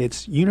I say,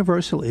 it's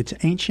universal, it's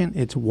ancient,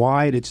 it's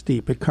wide, it's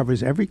deep. It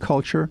covers every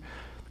culture.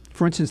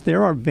 For instance,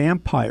 there are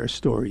vampire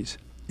stories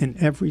in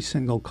every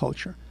single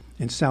culture.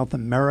 In South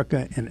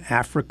America, in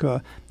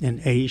Africa,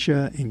 in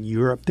Asia, in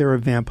Europe, there are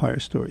vampire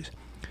stories.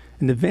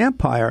 And the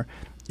vampire,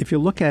 if you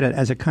look at it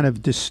as a kind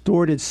of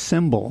distorted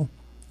symbol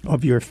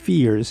of your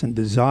fears and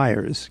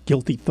desires,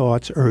 guilty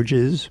thoughts,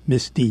 urges,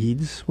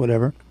 misdeeds,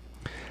 whatever,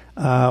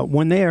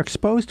 when they are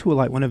exposed to a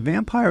light, when a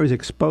vampire is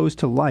exposed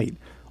to light,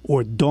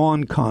 or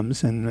dawn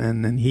comes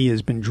and he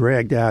has been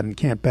dragged out and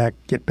can't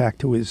get back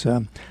to his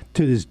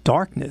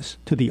darkness,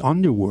 to the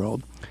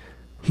underworld,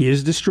 he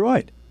is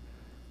destroyed.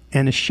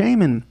 And a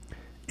shaman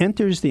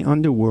enters the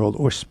underworld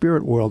or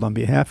spirit world on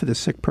behalf of the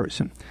sick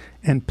person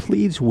and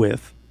pleads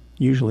with,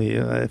 usually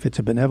if it's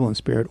a benevolent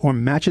spirit, or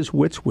matches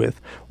wits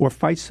with, or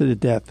fights to the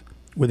death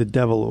with a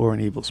devil or an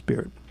evil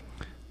spirit.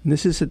 And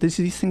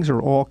these things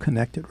are all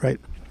connected, right?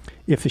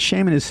 If the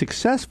shaman is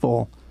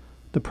successful,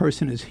 the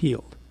person is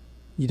healed.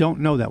 You don't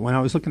know that. When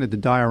I was looking at the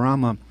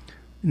diorama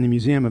in the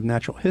Museum of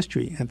Natural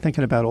History and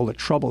thinking about all the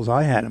troubles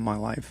I had in my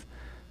life,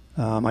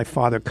 my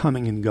father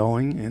coming and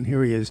going, and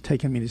here he is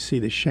taking me to see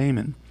the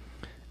shaman.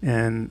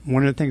 And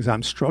one of the things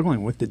I'm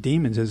struggling with, the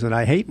demons, is that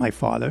I hate my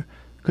father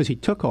because he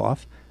took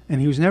off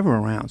and he was never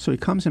around. So he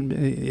comes and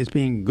is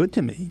being good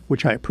to me,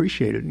 which I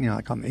appreciated,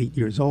 like I'm 8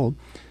 years old,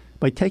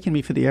 by taking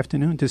me for the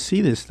afternoon to see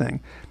this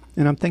thing.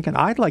 And I'm thinking,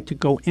 I'd like to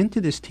go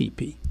into this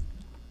teepee.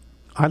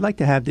 I'd like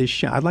to have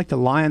this. I'd like to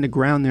lie on the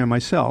ground there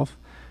myself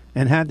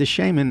and have the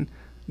shaman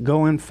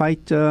go and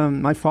fight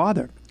my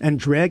father and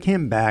drag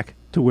him back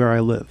to where I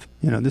live.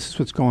 This is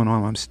what's going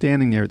on. I'm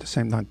standing there at the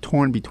same time,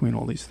 torn between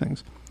all these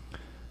things.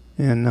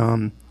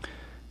 And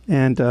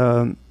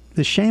the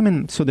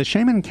shaman. So the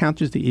shaman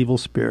encounters the evil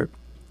spirit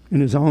in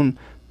his own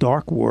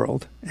dark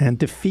world and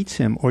defeats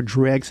him or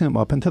drags him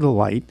up into the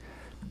light.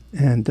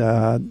 And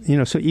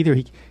so either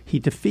he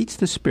defeats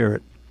the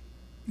spirit.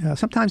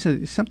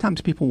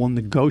 Sometimes people will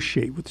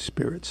negotiate with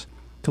spirits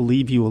to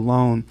leave you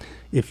alone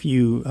if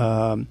you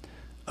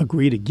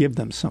agree to give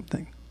them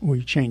something or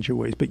you change your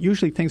ways. But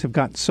usually things have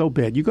gotten so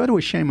bad. You go to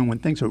a shaman when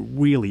things are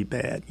really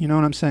bad. You know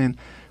what I'm saying?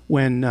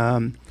 When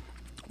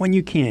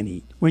you can't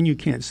eat, when you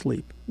can't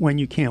sleep, when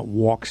you can't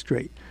walk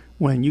straight,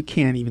 when you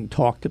can't even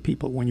talk to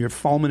people, when you're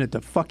foaming at the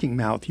fucking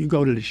mouth, you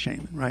go to the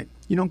shaman, right?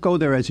 You don't go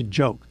there as a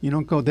joke. You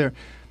don't go there.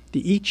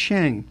 The I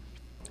Ching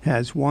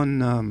has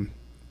one...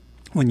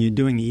 when you're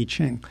doing the I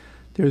Ching,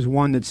 there's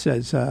one that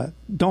says,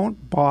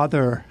 don't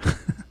bother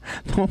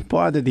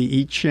the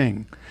I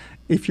Ching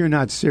if you're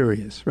not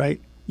serious, right?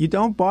 You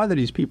don't bother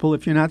these people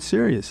if you're not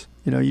serious.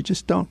 You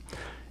just don't.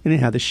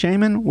 Anyhow, the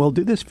shaman will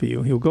do this for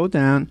you. He'll go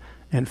down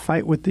and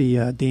fight with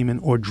the demon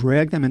or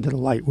drag them into the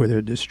light where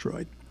they're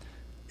destroyed.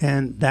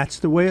 And that's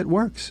the way it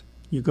works.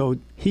 He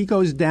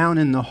goes down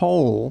in the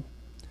hole.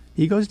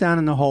 He goes down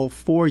in the hole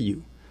for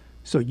you,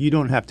 so you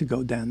don't have to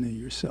go down there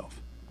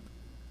yourself.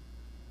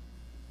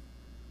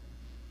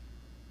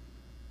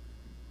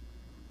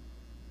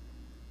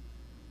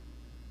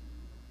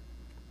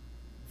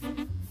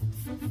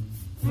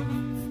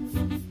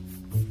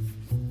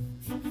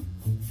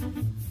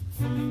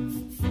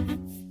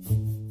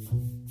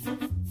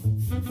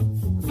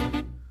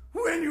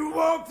 When you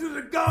walk through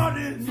the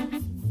garden,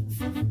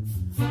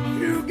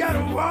 you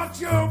gotta watch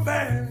your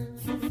back.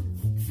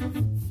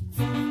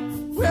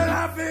 Well,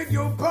 I beg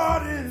your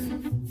pardon.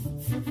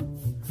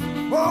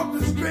 Walk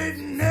the straight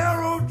and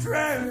narrow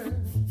track.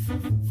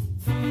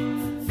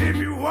 If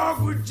you walk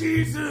with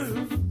Jesus,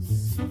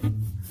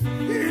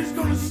 He's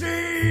gonna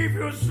save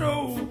your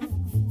soul.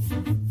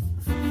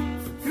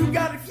 You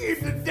gotta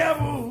keep the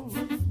devil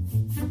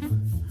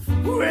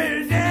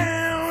way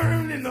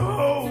down in the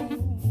hole.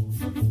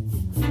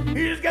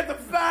 He's got the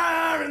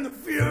fire and the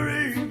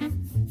fury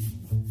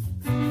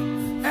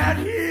at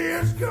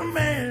his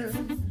command,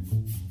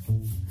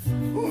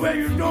 where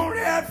you don't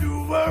have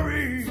to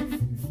worry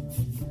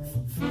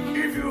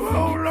if you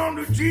hold on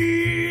to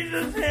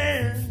Jesus'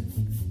 hand.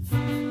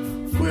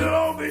 We'll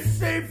all be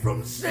safe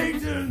from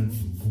Satan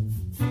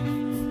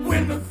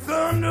when the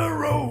thunder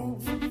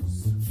rolls.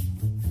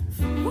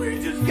 We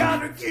just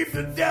gotta keep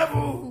the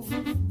devil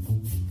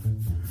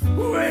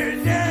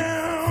way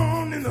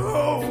down in the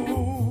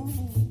hole.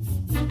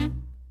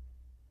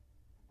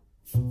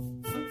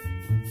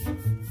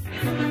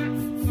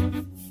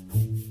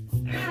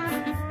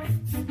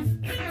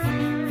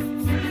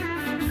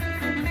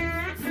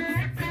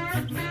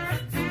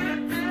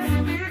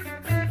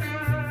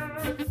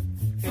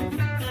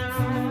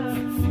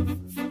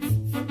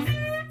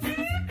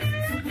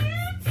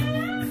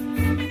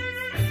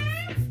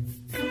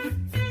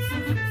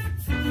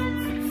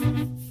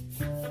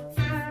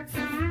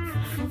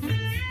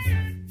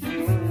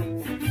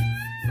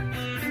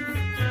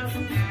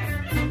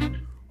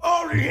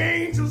 The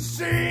angels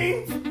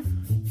sing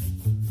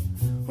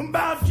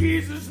about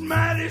Jesus'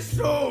 mighty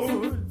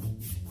sword,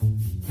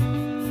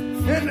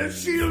 and they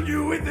shield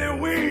you with their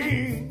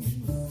wings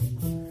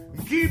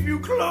and keep you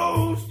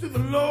close to the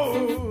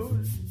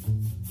Lord.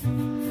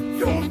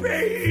 Don't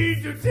pay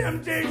heed to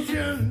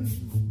temptation,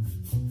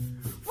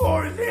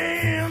 for his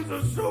hands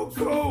are so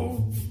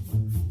cold.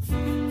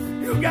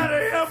 You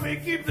gotta help me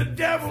keep the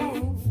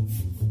devil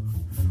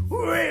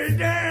way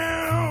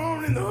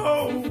down in the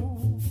hole.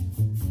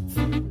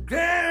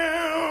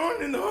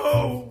 Down in the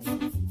hole.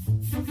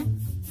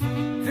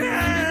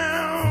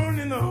 Down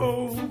in the hole.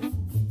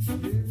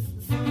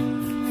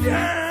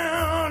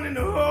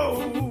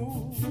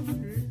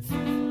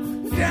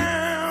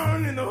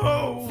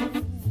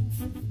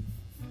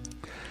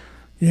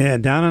 Yeah,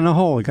 down in a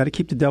hole. You got to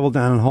keep the devil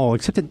down in a hole.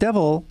 Except the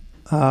devil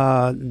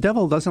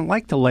doesn't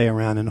like to lay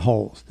around in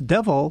holes. The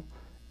devil,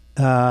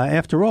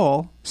 after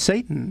all,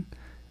 Satan,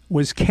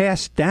 was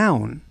cast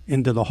down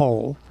into the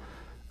hole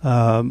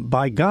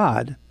by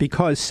God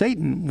because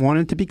Satan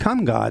wanted to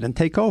become God and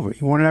take over.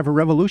 He wanted to have a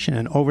revolution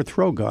and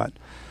overthrow God.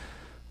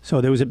 So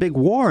there was a big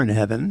war in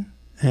heaven,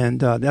 and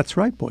that's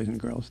right, boys and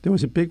girls. There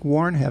was a big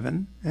war in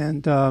heaven,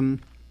 and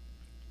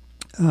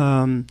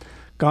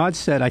God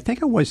said, I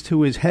think it was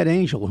to his head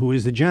angel, who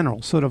is the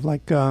general, sort of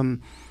like General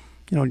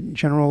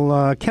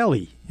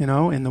Kelly,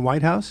 in the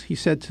White House. He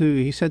said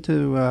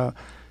to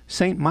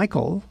Saint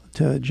Michael,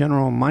 to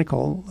General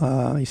Michael,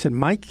 he said,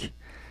 Mike,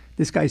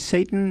 this guy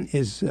Satan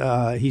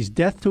he's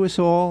death to us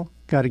all.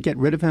 Got to get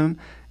rid of him.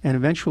 And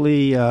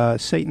eventually,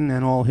 Satan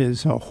and all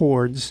his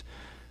hordes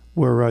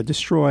were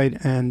destroyed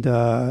and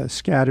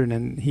scattered,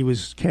 and he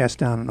was cast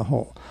down in a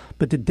hole.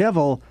 But the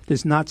devil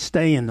does not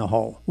stay in the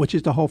hole, which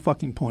is the whole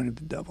fucking point of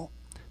the devil.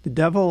 The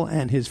devil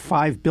and his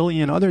 5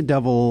 billion other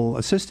devil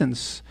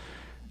assistants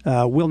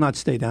will not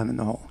stay down in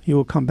the hole. He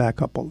will come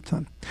back up all the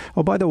time.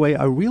 Oh, by the way,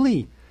 a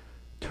really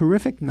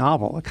terrific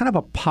novel, a kind of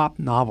a pop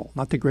novel,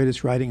 not the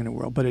greatest writing in the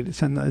world, but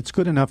it's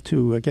good enough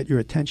to get your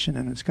attention,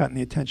 and it's gotten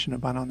the attention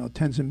of, I don't know,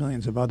 tens of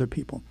millions of other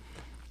people,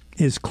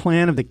 is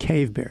Clan of the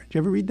Cave Bear. Did you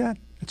ever read that?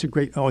 It's a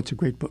great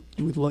book.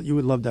 You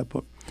would love that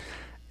book.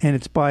 And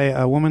it's by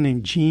a woman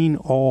named Jean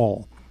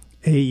Auel,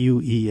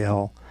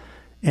 Auel.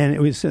 And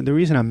it was the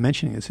reason I'm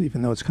mentioning this,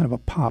 even though it's kind of a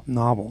pop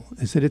novel,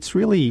 is that it's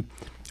really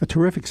a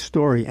terrific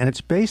story, and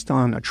it's based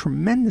on a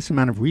tremendous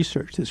amount of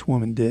research this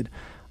woman did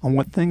on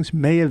what things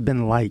may have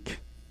been like,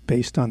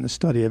 based on the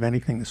study of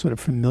anything that's sort of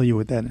familiar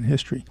with that in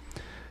history,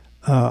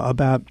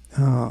 about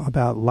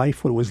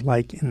life, what it was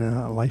like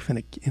life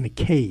in a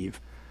cave,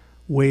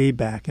 way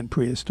back in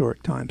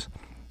prehistoric times,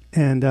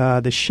 and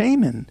the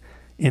shaman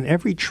in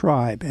every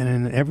tribe and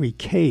in every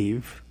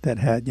cave that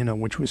had,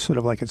 which was sort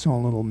of like its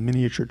own little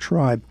miniature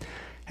tribe,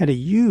 had a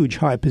huge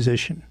high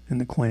position in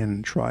the clan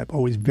and tribe,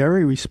 always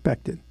very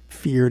respected,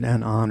 feared,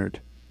 and honored.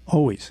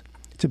 Always.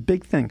 It's a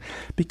big thing.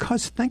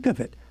 Because think of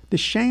it, the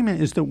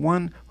shaman is the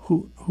one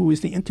who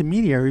is the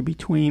intermediary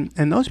between,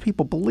 and those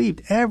people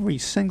believed every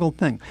single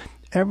thing,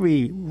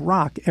 every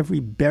rock, every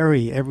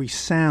berry, every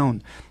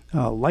sound,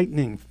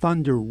 lightning,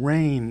 thunder,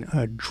 rain,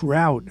 a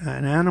drought,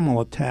 an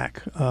animal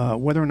attack,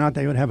 whether or not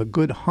they would have a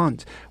good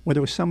hunt,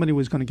 whether somebody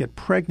was going to get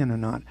pregnant or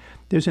not.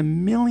 There's a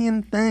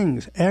million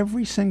things,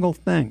 every single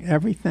thing,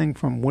 everything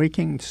from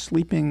waking,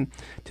 sleeping,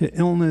 to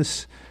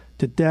illness,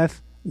 to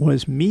death,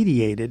 was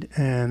mediated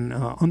and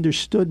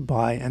understood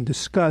by and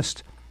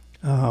discussed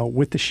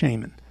with the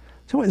shaman.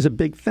 So it was a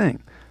big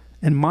thing.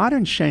 And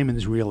modern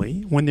shamans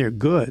really, when they're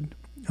good,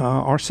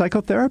 are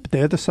psychotherapists.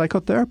 They're the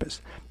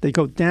psychotherapists. They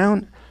go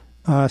down,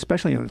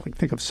 especially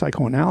think of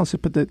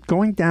psychoanalysis, but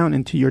going down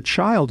into your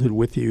childhood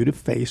with you to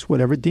face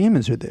whatever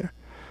demons are there.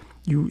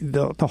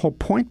 The whole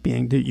point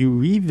being that you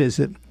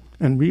revisit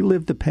and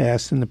relive the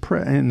past and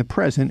the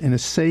present in a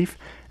safe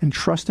and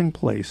trusting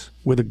place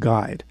with a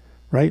guide,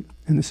 right?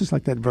 And this is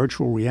like that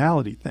virtual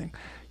reality thing.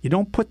 You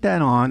don't put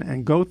that on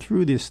and go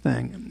through this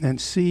thing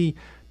and see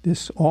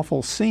this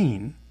awful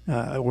scene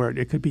where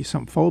it could be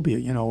some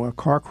phobia, or a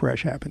car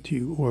crash happened to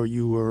you, or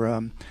you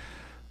were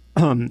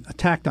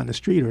attacked on the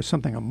street or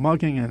something, a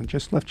mugging, and it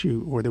just left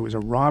you, or there was a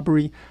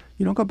robbery.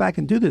 You don't go back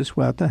and do this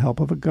without the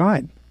help of a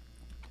guide.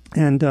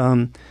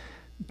 And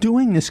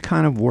doing this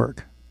kind of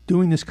work,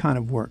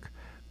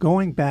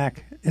 going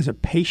back as a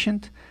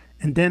patient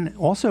and then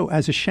also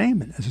as a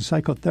shaman, as a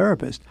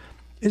psychotherapist,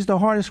 is the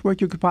hardest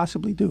work you could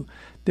possibly do.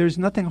 There's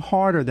nothing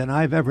harder than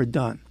I've ever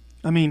done.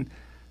 I mean,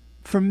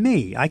 for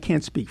me, I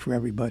can't speak for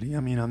everybody. I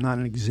mean, I'm not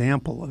an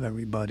example of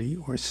everybody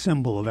or a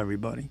symbol of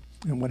everybody.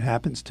 And what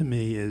happens to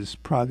me is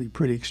probably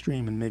pretty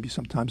extreme and maybe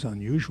sometimes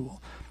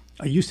unusual.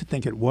 I used to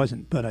think it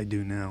wasn't, but I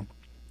do now.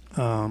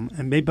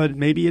 But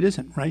maybe it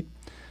isn't, right?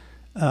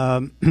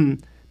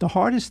 The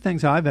hardest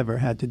things I've ever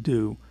had to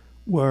do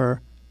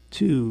were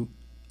to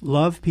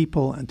love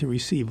people and to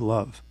receive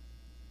love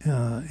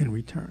in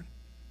return.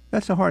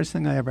 That's the hardest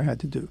thing I ever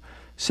had to do.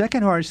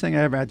 Second hardest thing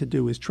I ever had to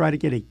do was try to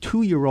get a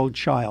 2-year-old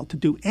child to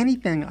do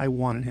anything I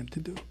wanted him to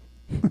do.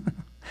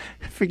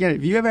 Forget it.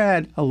 If you ever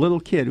had a little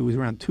kid who was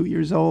around 2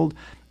 years old,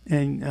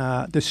 and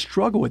the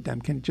struggle with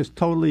them can just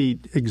totally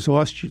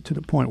exhaust you to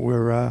the point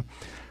where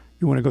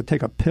you want to go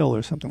take a pill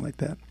or something like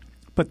that.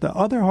 But the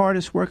other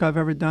hardest work I've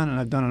ever done, and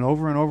I've done it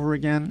over and over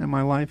again in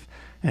my life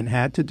and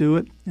had to do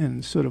it,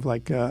 and sort of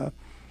like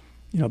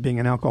being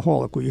an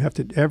alcoholic, where you have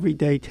to, every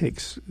day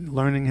takes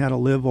learning how to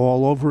live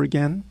all over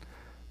again,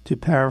 to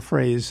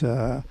paraphrase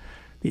the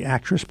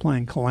actress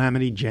playing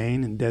Calamity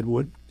Jane in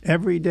Deadwood.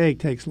 Every day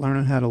takes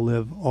learning how to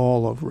live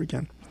all over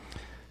again.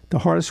 The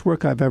hardest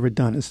work I've ever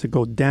done is to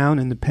go down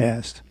in the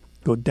past,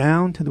 go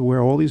down to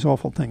where all these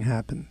awful things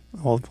happened,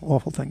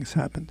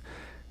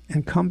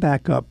 and come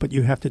back up, but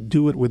you have to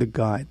do it with a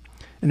guide.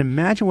 And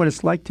imagine what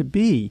it's like to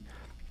be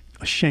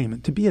a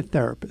shaman, to be a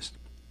therapist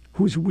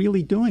who's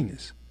really doing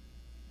this.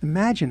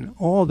 Imagine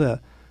all the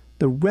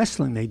the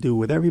wrestling they do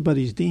with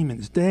everybody's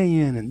demons day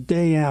in and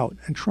day out,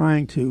 and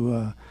trying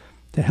to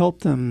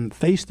help them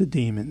face the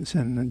demons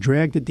and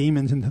drag the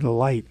demons into the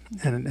light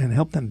and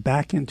help them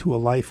back into a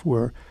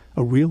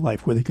real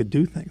life where they could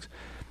do things.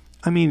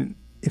 I mean,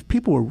 if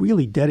people were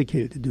really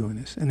dedicated to doing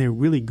this and they're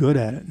really good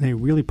at it and they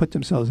really put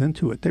themselves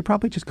into it, they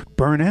probably just could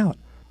burn out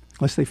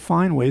unless they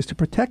find ways to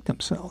protect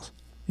themselves,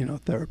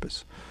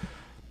 therapists.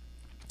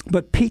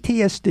 But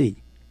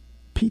PTSD.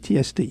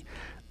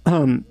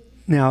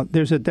 Now,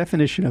 there's a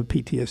definition of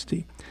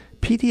PTSD.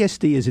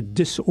 PTSD is a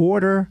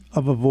disorder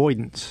of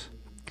avoidance.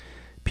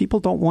 People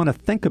don't want to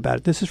think about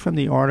it. This is from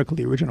the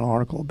original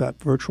article about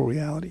virtual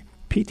reality.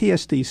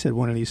 PTSD, said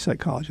one of these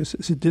psychologists,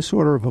 is a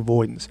disorder of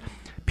avoidance.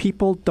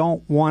 People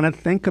don't want to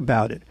think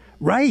about it.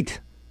 Right.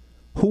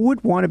 Who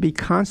would want to be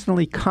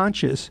constantly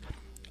conscious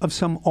of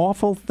some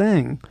awful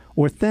thing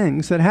or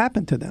things that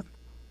happen to them?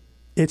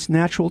 It's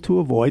natural to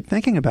avoid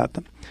thinking about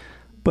them.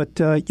 But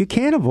you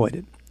can't avoid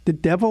it. The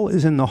devil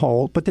is in the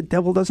hole, but the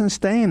devil doesn't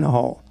stay in the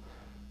hole.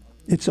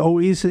 It's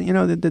always,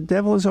 the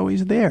devil is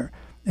always there.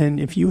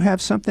 And if you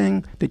have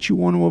something that you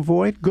want to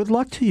avoid, good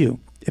luck to you.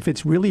 If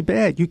it's really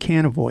bad, you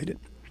can't avoid it.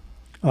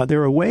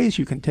 There are ways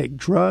you can take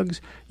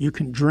drugs, you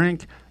can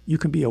drink, you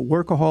can be a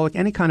workaholic,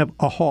 any kind of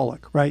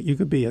aholic, right? You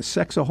could be a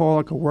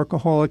sexaholic, a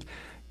workaholic.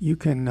 You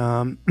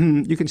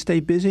can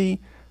stay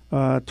busy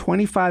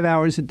 25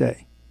 hours a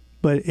day,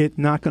 but it's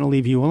not going to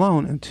leave you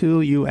alone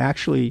until you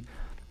actually,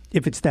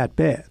 if it's that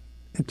bad,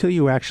 until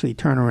you actually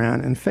turn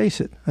around and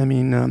face it. I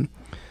mean,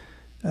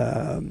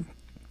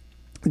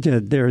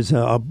 there's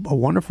a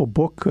wonderful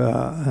book,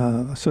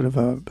 sort of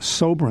a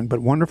sobering but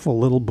wonderful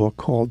little book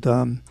called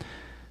The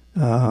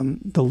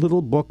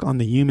Little Book on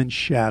the Human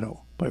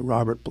Shadow by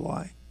Robert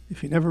Bly.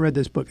 If you never read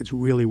this book, it's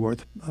really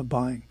worth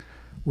buying.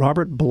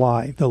 Robert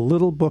Bly, The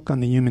Little Book on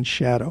the Human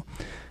Shadow.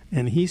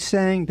 And he's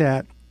saying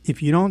that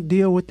if you don't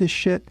deal with this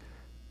shit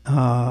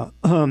as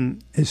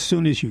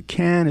soon as you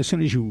can, as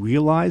soon as you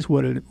realize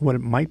what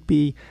it might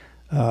be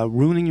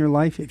ruining your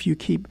life, if you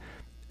keep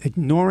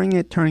ignoring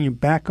it, turning your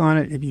back on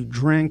it, if you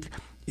drink,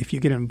 if you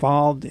get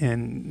involved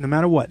in, no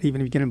matter what,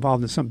 even if you get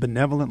involved in some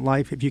benevolent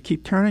life, if you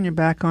keep turning your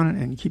back on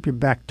it and you keep your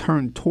back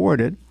turned toward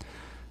it,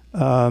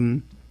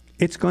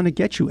 it's going to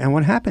get you. And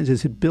what happens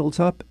is it builds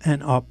up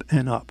and up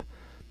and up.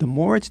 The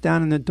more it's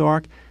down in the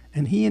dark,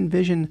 and he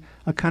envisioned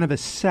a kind of a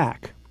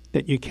sack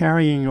that you're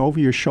carrying over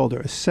your shoulder,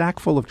 a sack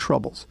full of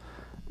troubles.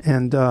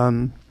 And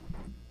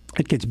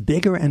it gets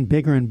bigger and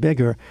bigger and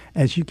bigger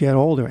as you get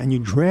older, and you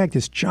drag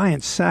this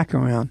giant sack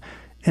around.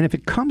 And if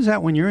it comes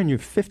out when you're in your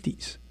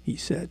 50s, he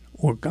said,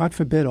 or God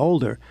forbid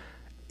older,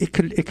 it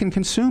can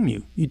consume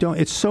you.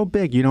 It's so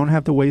big you don't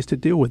have the ways to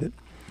deal with it.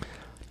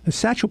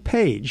 Satchel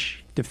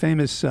Paige, the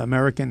famous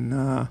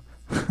American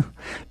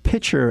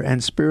pitcher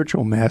and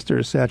spiritual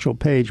master Satchel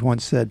Paige,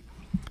 once said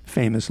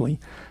famously,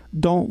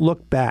 "Don't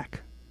look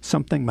back.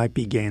 Something might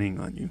be gaining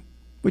on you,"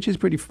 which is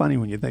pretty funny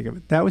when you think of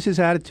it. That was his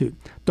attitude.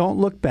 Don't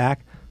look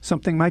back.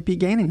 Something might be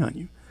gaining on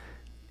you.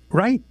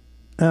 Right.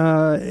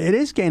 It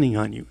is gaining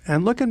on you.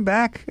 And looking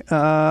back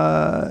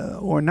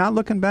or not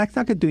looking back,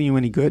 not going to do you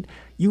any good.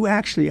 You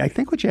actually, I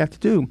think what you have to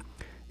do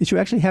is you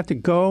actually have to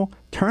go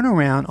turn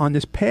around on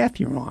this path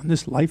you're on,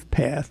 this life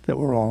path that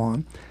we're all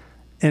on.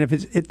 And if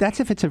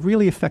it's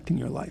really affecting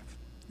your life.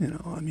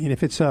 I mean,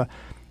 if it's a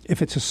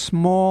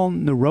small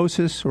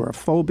neurosis or a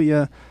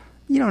phobia,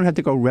 you don't have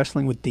to go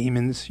wrestling with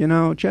demons.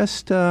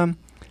 Just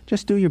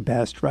do your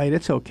best, right?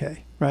 It's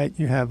okay, right?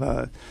 You have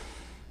a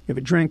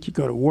drink, you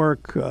go to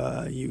work,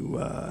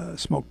 you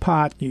smoke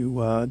pot,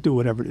 you do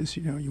whatever it is.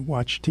 You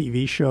watch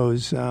TV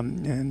shows,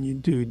 and you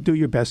do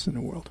your best in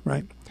the world,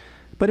 right?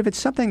 But if it's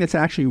something that's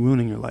actually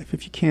ruining your life,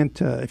 if you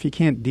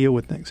can't deal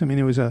with things, I mean,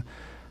 there was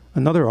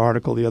another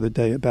article the other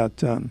day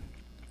about in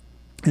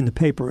the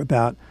paper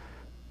about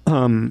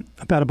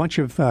a bunch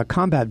of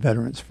combat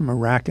veterans from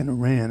Iraq and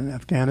Iran and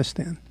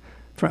Afghanistan.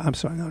 I'm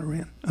sorry, not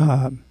Iran.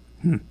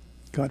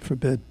 God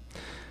forbid.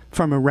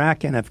 From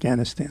Iraq and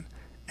Afghanistan.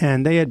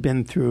 And they had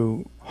been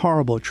through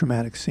horrible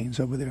traumatic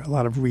scenes over there. A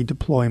lot of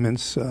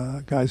redeployments,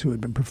 guys who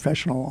had been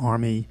professional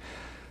army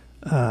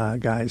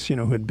guys,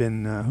 who had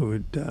been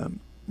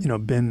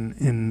been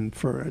in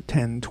for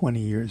 10, 20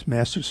 years,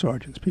 master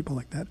sergeants, people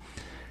like that.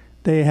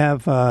 They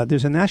have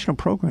there's a national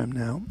program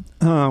now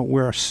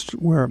where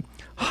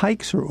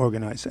hikes are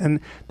organized, and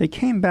they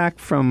came back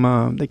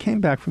from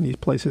these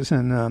places,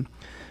 and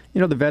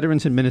the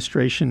Veterans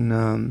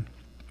Administration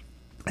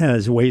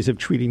has ways of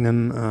treating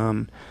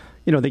them.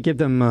 They give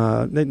them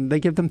they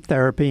give them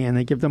therapy, and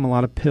they give them a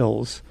lot of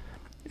pills,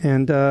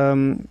 and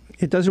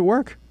it doesn't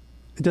work.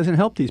 It doesn't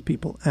help these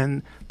people,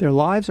 and their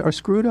lives are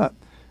screwed up,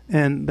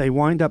 and they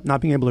wind up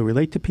not being able to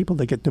relate to people.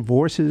 They get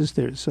divorces.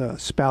 There's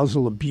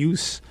spousal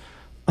abuse.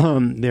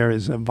 There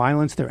is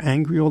violence. They're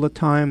angry all the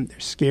time. They're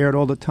scared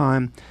all the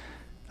time.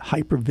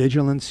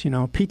 Hypervigilance.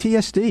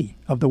 PTSD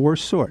of the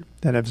worst sort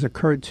that has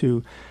occurred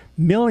to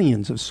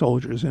millions of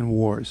soldiers in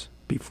wars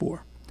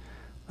before.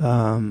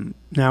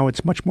 Now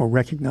it's much more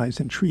recognized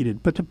and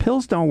treated. But the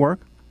pills don't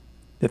work.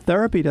 The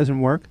therapy doesn't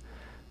work.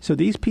 So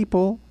these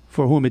people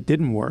for whom it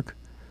didn't work,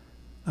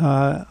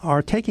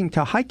 are taking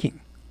to hiking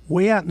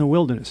way out in the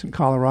wilderness in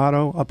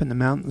Colorado, up in the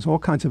mountains, all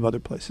kinds of other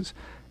places.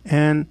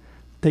 And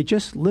they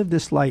just live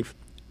this life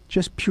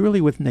just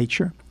purely with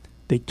nature.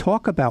 They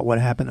talk about what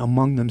happened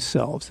among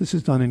themselves. This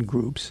is done in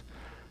groups.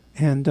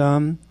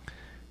 And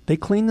they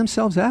clean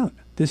themselves out.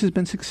 This has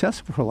been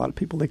successful for a lot of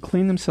people. They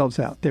clean themselves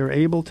out. They're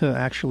able to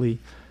actually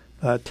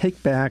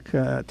take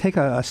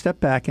a step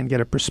back and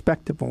get a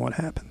perspective on what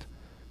happened.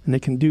 And they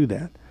can do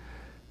that.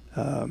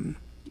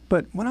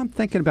 But what I'm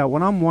thinking about,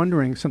 what I'm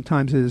wondering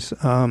sometimes is,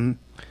 are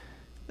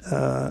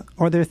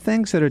there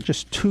things that are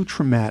just too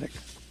traumatic?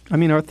 I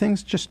mean, are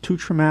things just too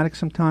traumatic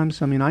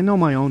sometimes? I mean, I know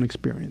my own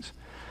experience.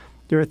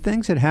 There are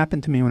things that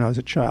happened to me when I was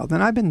a child.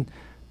 And I've been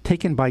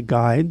taken by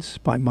guides,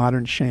 by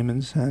modern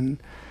shamans,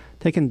 and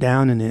taken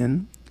down and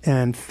in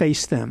and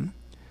faced them.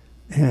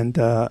 And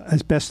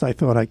as best I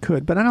thought I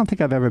could. But I don't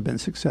think I've ever been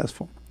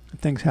successful.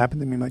 Things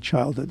happened to me in my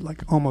childhood,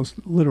 like almost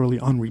literally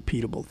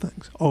unrepeatable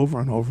things, over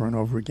and over and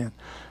over again.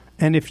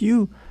 And if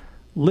you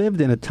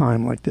lived in a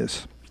time like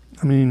this,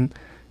 I mean,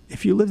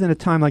 if you lived in a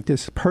time like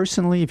this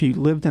personally, if you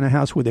lived in a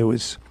house where there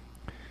was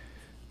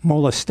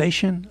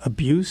molestation,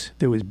 abuse,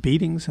 there was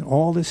beatings and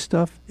all this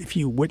stuff, if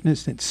you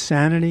witnessed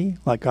insanity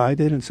like I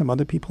did and some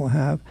other people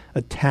have,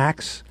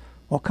 attacks,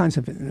 all kinds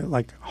of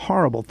like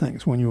horrible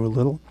things when you were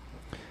little,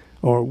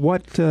 or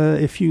what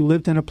if you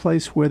lived in a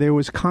place where there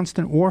was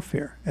constant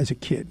warfare as a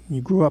kid?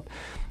 You grew up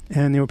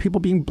and there were people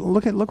being,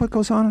 look what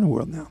goes on in the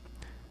world now.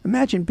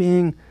 Imagine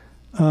being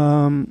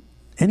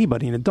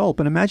anybody, an adult,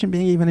 but imagine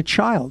being even a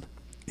child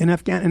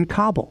in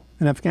Kabul,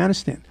 in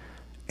Afghanistan.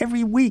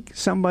 Every week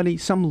somebody,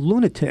 some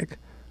lunatic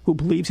who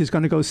believes he's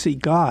going to go see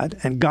God,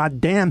 and God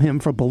damn him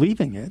for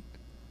believing it,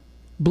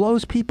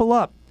 blows people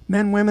up,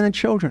 men, women, and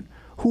children.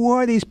 Who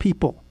are these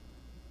people?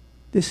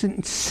 This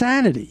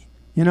insanity.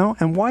 You know,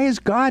 and why is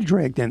God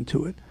dragged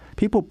into it?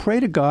 People pray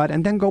to God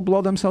and then go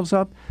blow themselves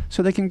up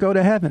so they can go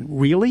to heaven.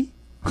 Really?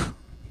 And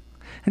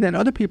then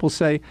other people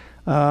say,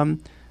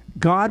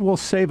 God will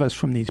save us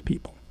from these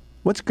people.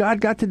 What's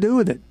God got to do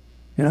with it?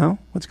 You know,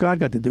 what's God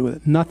got to do with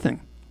it?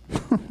 Nothing.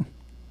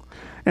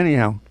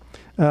 Anyhow,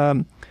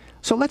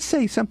 so let's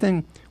say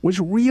something was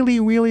really,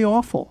 really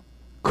awful.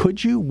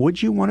 Would you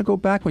want to go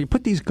back? When you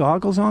put these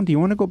goggles on, do you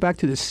want to go back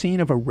to the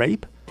scene of a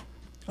rape?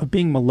 Of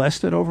being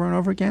molested over and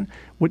over again?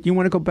 Would you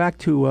want to go back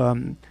to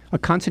a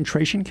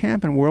concentration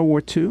camp in World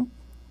War II,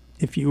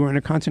 if you were in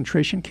a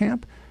concentration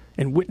camp,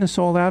 and witness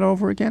all that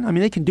over again? I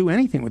mean, they can do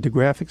anything with the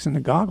graphics and the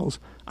goggles.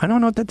 I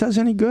don't know if that does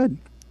any good.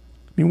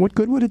 I mean, what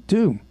good would it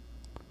do?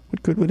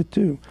 What good would it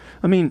do?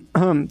 I mean,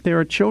 there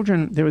are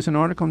children. There was an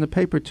article in the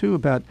paper, too,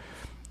 about,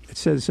 it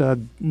says,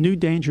 new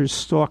dangers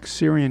stalk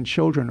Syrian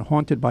children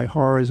haunted by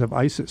horrors of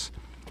ISIS.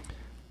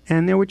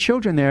 And there were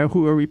children there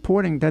who were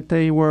reporting that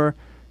they were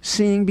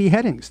seeing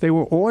beheadings. They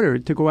were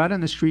ordered to go out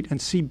on the street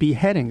and see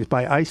beheadings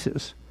by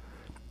ISIS.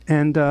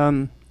 And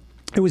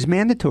it was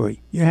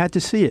mandatory. You had to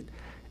see it.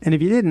 And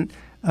if you didn't,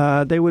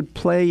 they would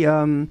play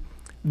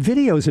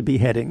videos of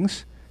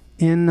beheadings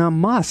in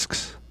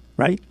mosques,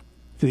 right?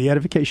 For the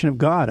edification of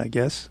God, I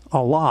guess,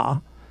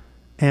 Allah.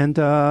 And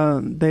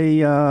they,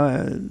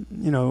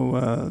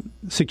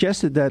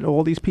 suggested that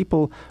all these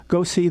people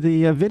go see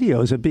the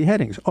videos of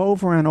beheadings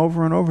over and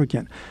over and over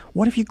again.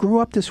 What if you grew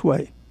up this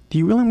way? Do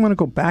you really want to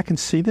go back and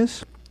see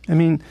this? I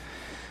mean,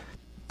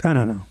 I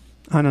don't know.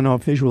 I don't know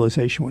if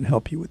visualization would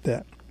help you with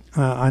that.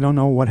 I don't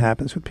know what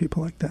happens with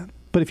people like that.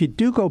 But if you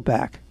do go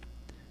back,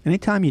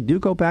 anytime you do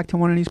go back to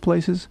one of these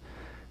places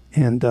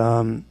and,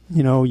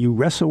 you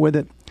wrestle with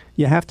it,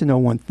 you have to know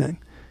one thing.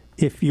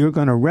 If you're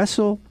going to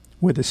wrestle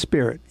with a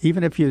spirit,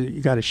 even if you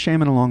got a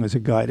shaman along as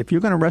a guide, if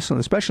you're going to wrestle,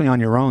 especially on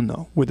your own,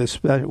 though, with a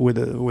spirit, with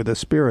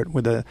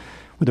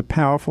a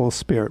powerful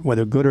spirit,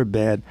 whether good or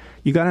bad,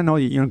 you got to know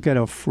that you don't get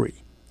off free.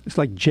 It's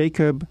like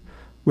Jacob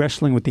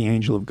wrestling with the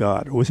angel of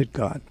God, or was it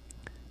God?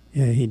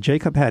 Yeah,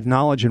 Jacob had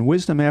knowledge and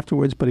wisdom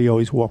afterwards, but he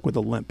always walked with a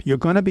limp. You're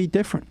going to be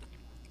different.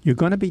 You're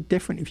going to be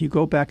different if you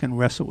go back and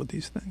wrestle with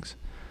these things.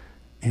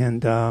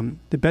 And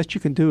the best you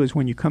can do is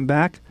when you come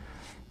back,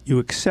 you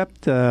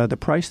accept the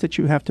price that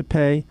you have to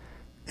pay,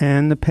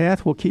 and the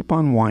path will keep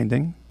on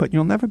winding, but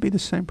you'll never be the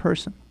same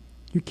person.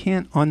 You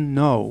can't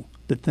unknow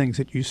the things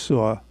that you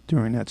saw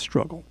during that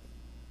struggle.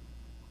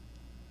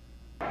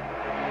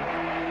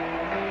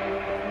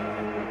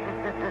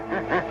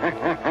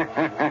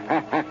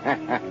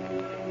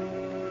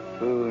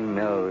 Who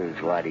knows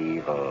what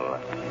evil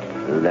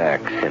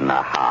lurks in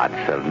the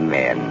hearts of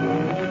men?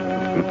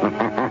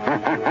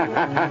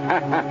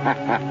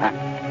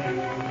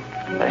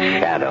 The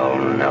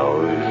shadow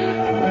knows.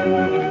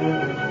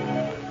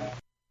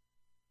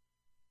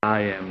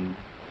 I am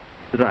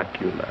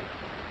Dracula.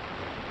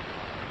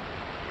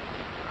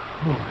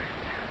 Oh,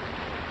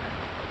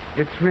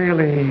 it's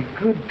really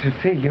good to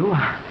see you.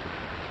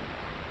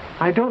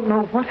 I don't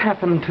know what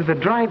happened to the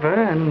driver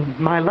and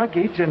my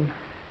luggage and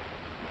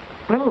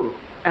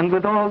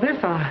with all this,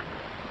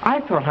 I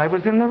thought I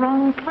was in the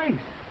wrong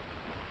place.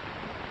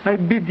 I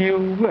bid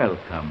you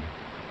welcome.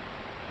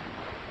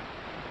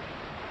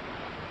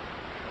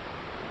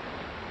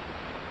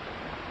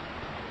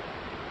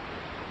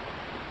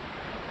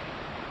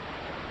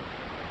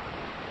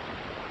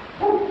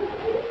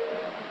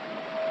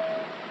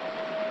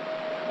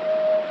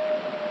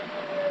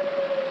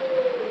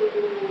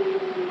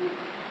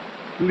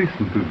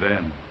 Listen to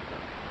them.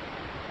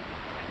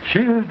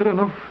 Children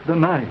of the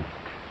night.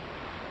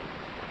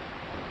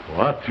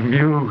 What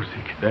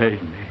music they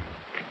make.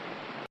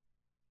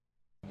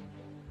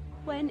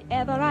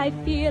 Whenever I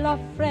feel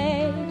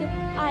afraid,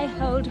 I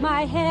hold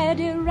my head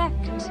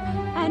erect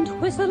and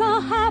whistle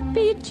a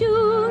happy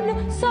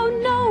tune so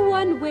no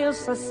one will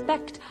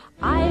suspect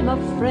I'm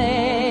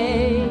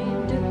afraid.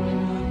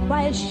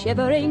 While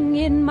shivering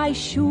in my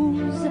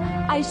shoes,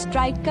 I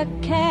strike a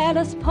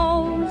careless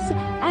pose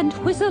and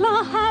whistle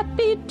a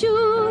happy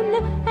tune,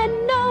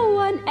 and no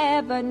one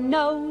ever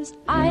knows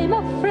I'm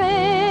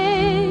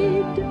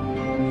afraid.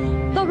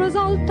 The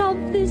result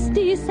of this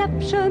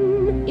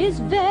deception is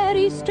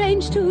very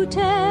strange to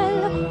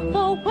tell,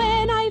 for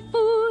when I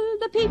fool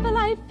the people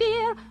I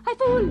fear, I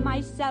fool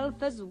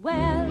myself as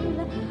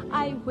well.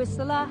 I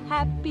whistle a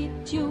happy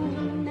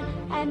tune,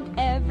 and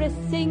every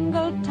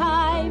single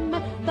time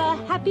the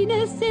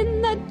happiness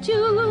in the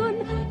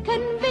tune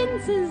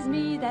convinces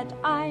me that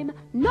I'm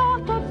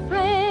not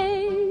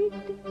afraid.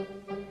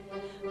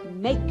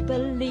 Make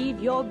believe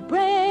you're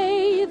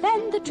brave,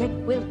 and the trick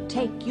will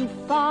take you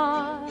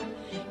far.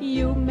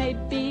 You may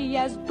be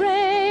as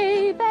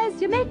brave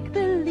as you make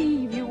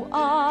believe you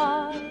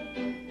are.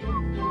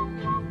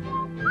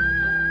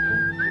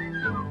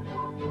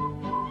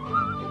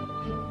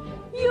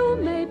 You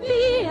may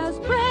be as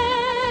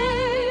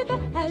brave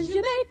as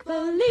you make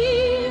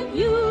believe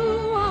you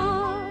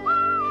are.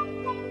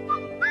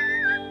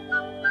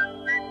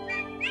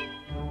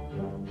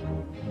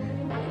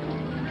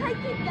 I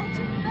think that's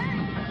it back.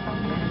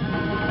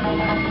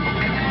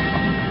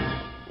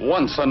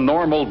 Once a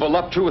normal,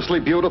 voluptuously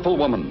beautiful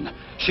woman,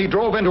 she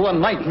drove into a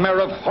nightmare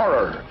of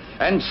horror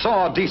and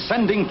saw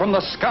descending from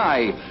the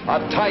sky a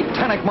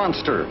titanic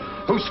monster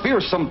whose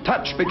fearsome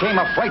touch became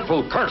a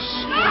frightful curse.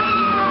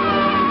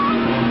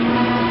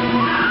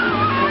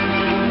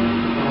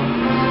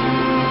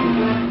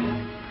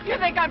 You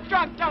think I'm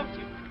drunk, don't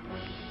you?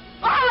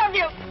 All of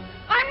you!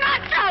 I'm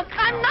not drunk!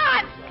 I'm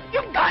not!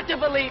 You've got to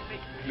believe me.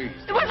 Please.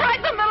 It was right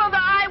in the middle of the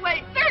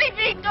highway, 30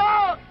 feet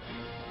tall.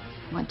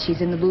 Once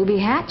she's in the booby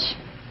hatch,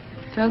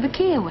 throw the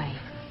key away.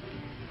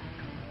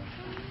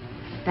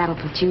 That'll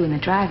put you in the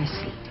driver's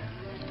seat.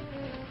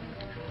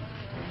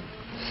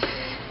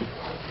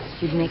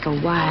 You'd make a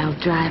wild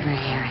driver,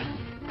 Harry.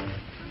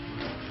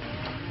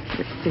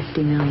 With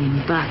 $50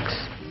 million.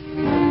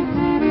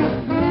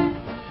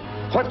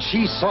 What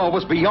she saw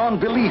was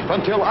beyond belief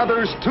until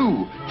others,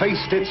 too,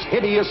 faced its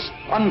hideous,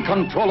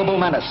 uncontrollable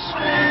menace.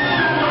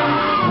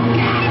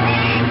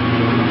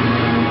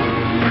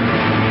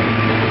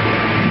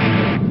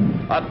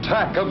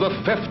 Attack of the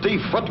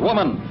 50-foot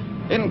woman,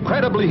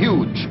 incredibly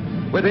huge,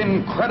 with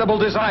incredible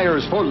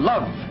desires for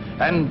love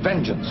and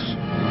vengeance.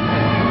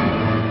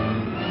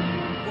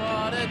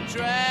 What a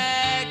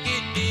drag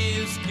it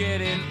is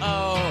getting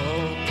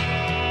old.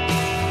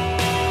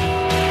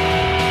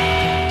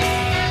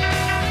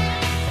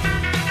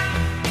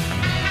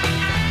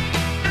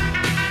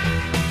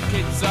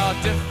 Kids are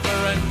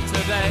different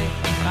today.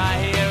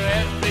 I hear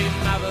every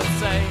mother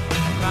say,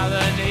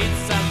 mother needs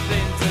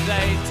something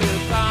today to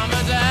calm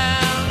her down.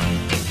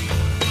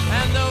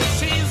 And though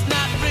she's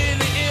not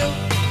really ill,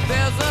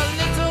 there's a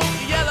little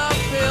yellow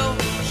pill.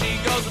 She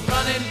goes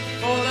running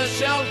for the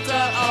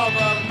shelter of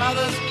her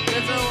mother's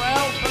little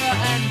helper,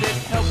 and it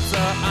helps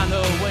her on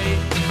her way,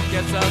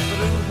 gets her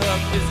through her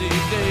busy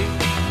day.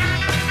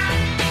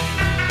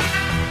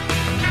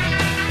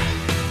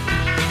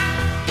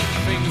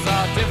 Things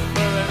are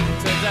different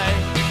today.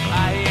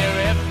 I hear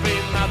every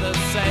mother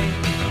say,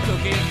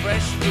 cooking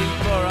fresh food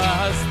for her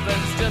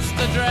husband's just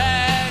a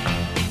drag.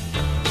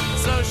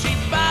 So she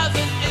buys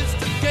an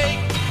instant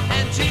cake,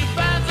 and she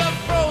buys a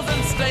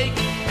frozen steak,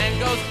 and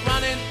goes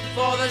running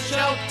for the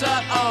shelter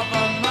of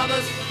her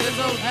mother's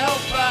little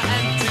helper,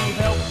 and to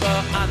help her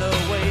on her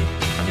way,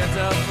 get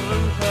her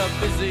through her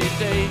busy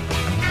day.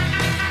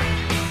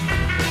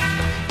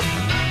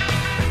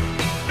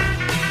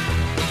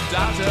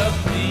 Doctor,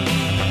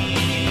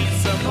 please,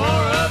 some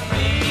more of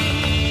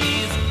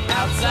these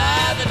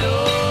outside the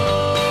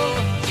door.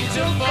 She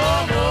took for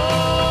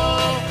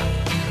more.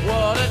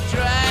 What a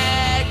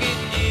drag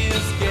it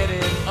is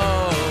getting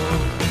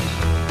old.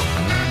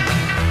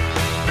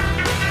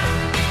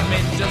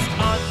 Men just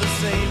aren't the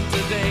same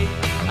today.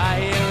 I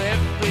hear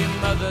every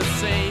mother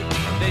say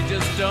they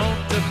just don't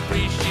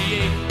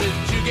appreciate that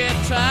you get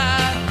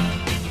tired.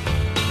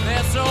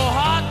 They're so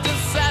hard to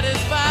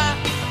satisfy.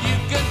 You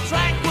can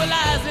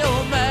tranquilize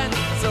your man,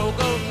 so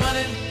go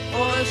running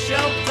for the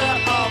shelter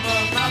of a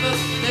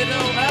mother's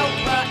little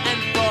helper,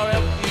 and for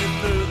help you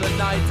through the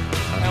night,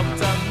 help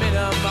to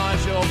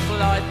minimize your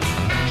flight.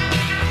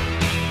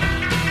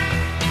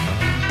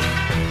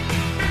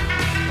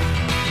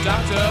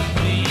 Doctor,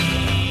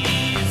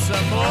 please,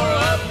 some more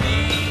of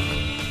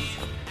these.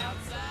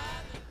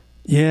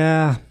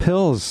 Yeah,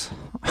 pills.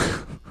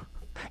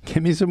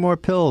 Give me some more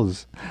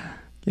pills.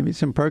 Give me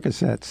some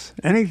Percocets.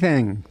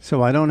 Anything,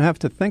 so I don't have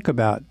to think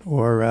about,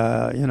 or,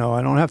 I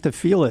don't have to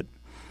feel it.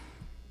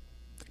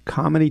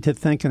 Comedy to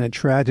think and a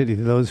tragedy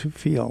to those who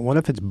feel. What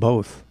if it's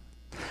both?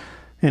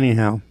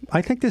 Anyhow,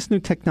 I think this new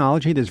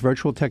technology, this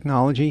virtual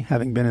technology,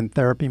 having been in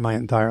therapy my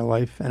entire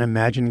life and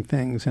imagining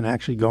things and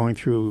actually going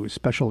through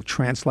special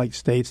trance-like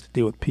states to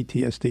deal with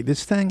PTSD,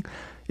 this thing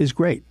is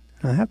great.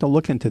 And I have to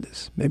look into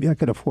this. Maybe I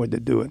could afford to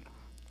do it.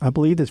 I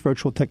believe this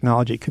virtual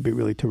technology could be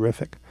really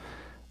terrific.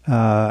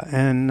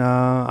 And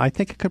I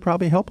think it could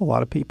probably help a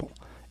lot of people.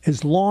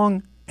 As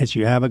long as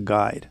you have a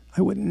guide.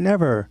 I would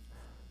never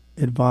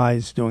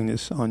advise doing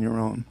this on your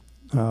own.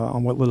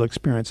 On what little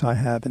experience I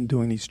have in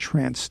doing these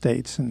trance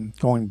states and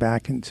going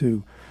back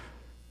into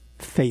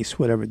face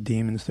whatever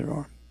demons there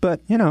are.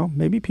 But, you know,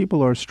 maybe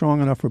people are strong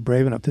enough or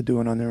brave enough to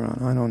do it on their own.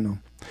 I don't know.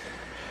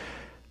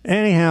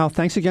 Anyhow,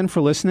 thanks again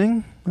for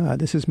listening.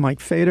 This is Mike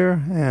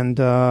Fader, and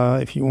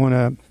if you want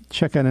to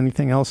check out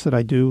anything else that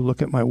I do,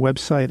 look at my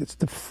website. It's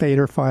the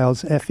Fader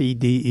Files,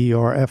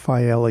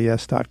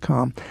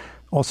 FEDERFILES.com.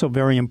 Also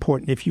very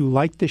important, if you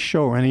like this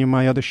show or any of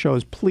my other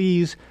shows,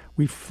 please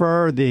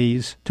refer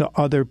these to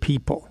other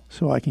people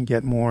so I can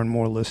get more and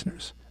more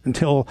listeners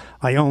until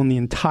I own the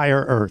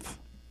entire earth.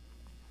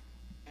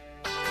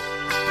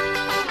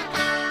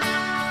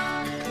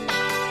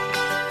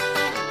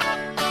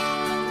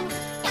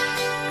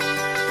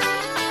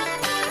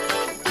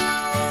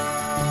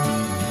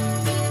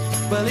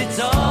 Well, it's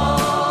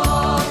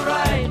all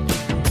right,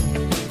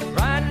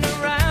 riding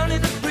around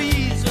in the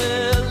breeze.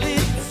 Well,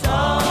 it's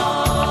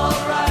all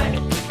right,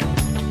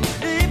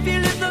 if you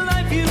live the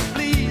life you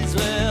please.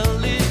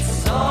 Well,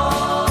 it's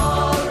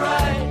all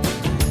right,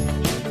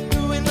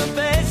 doing the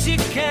best you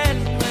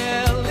can.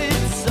 Well,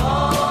 it's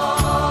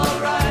all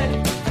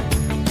right,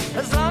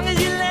 as long as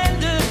you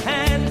lend a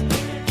hand.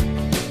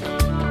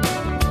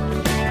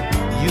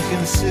 You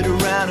can sit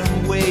around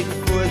and wait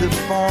for the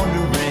phone to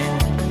ring,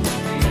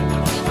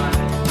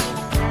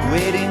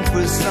 waiting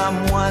for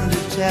someone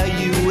to tell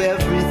you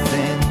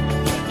everything.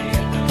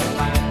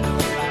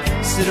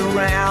 Sit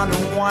around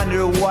and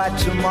wonder what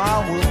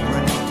tomorrow will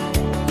bring.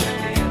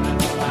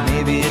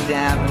 Maybe a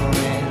diamond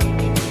ring.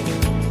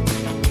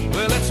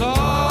 Well, it's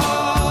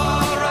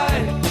all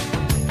right,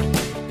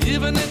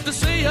 even if they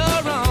say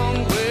you're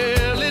wrong.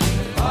 Well,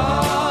 it's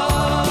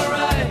all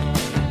right,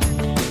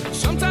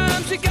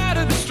 sometimes you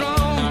gotta be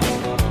strong.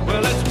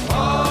 Well, it's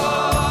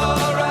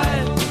all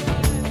right,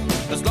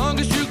 as long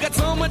as you got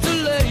someone to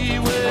lay.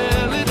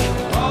 Well, it's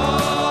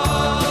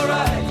all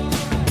right,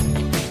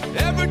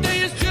 every day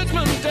is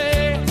Judgment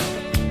Day.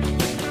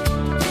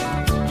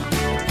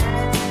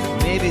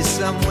 Maybe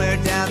somewhere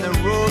down the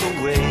road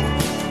away,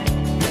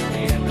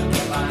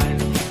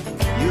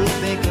 you'll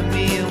think of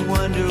me and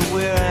wonder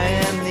where I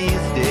am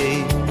these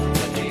days.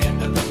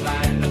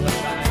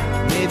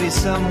 Maybe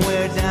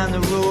somewhere down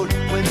the road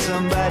when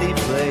somebody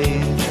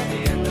plays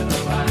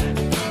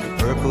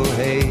Purple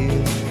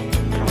Haze.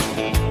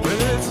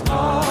 Well, it's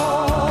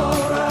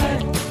all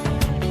right,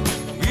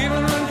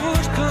 even when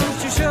push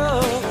comes to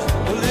shove.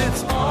 Well,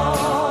 it's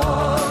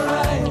all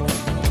right,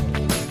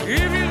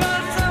 if you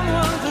got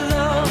someone to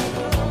love.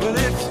 Well,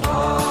 it's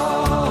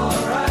all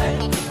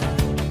right,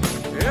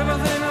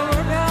 everything will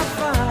work out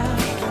fine.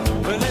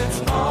 Well, it's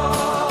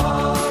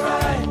all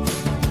right,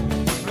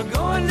 we're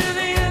going to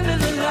the end of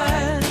the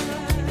line.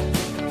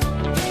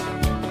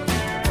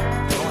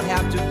 Don't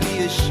have to be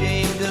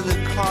ashamed of the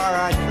car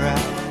I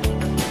drive.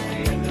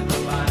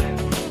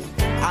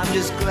 I'm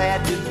just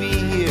glad to be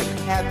here,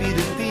 happy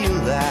to be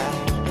alive.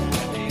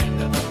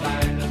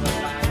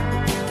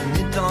 And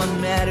it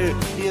don't matter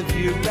if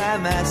you're by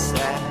my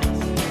side,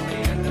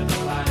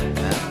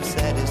 I'm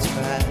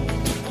satisfied.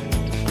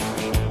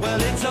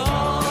 Well, it's all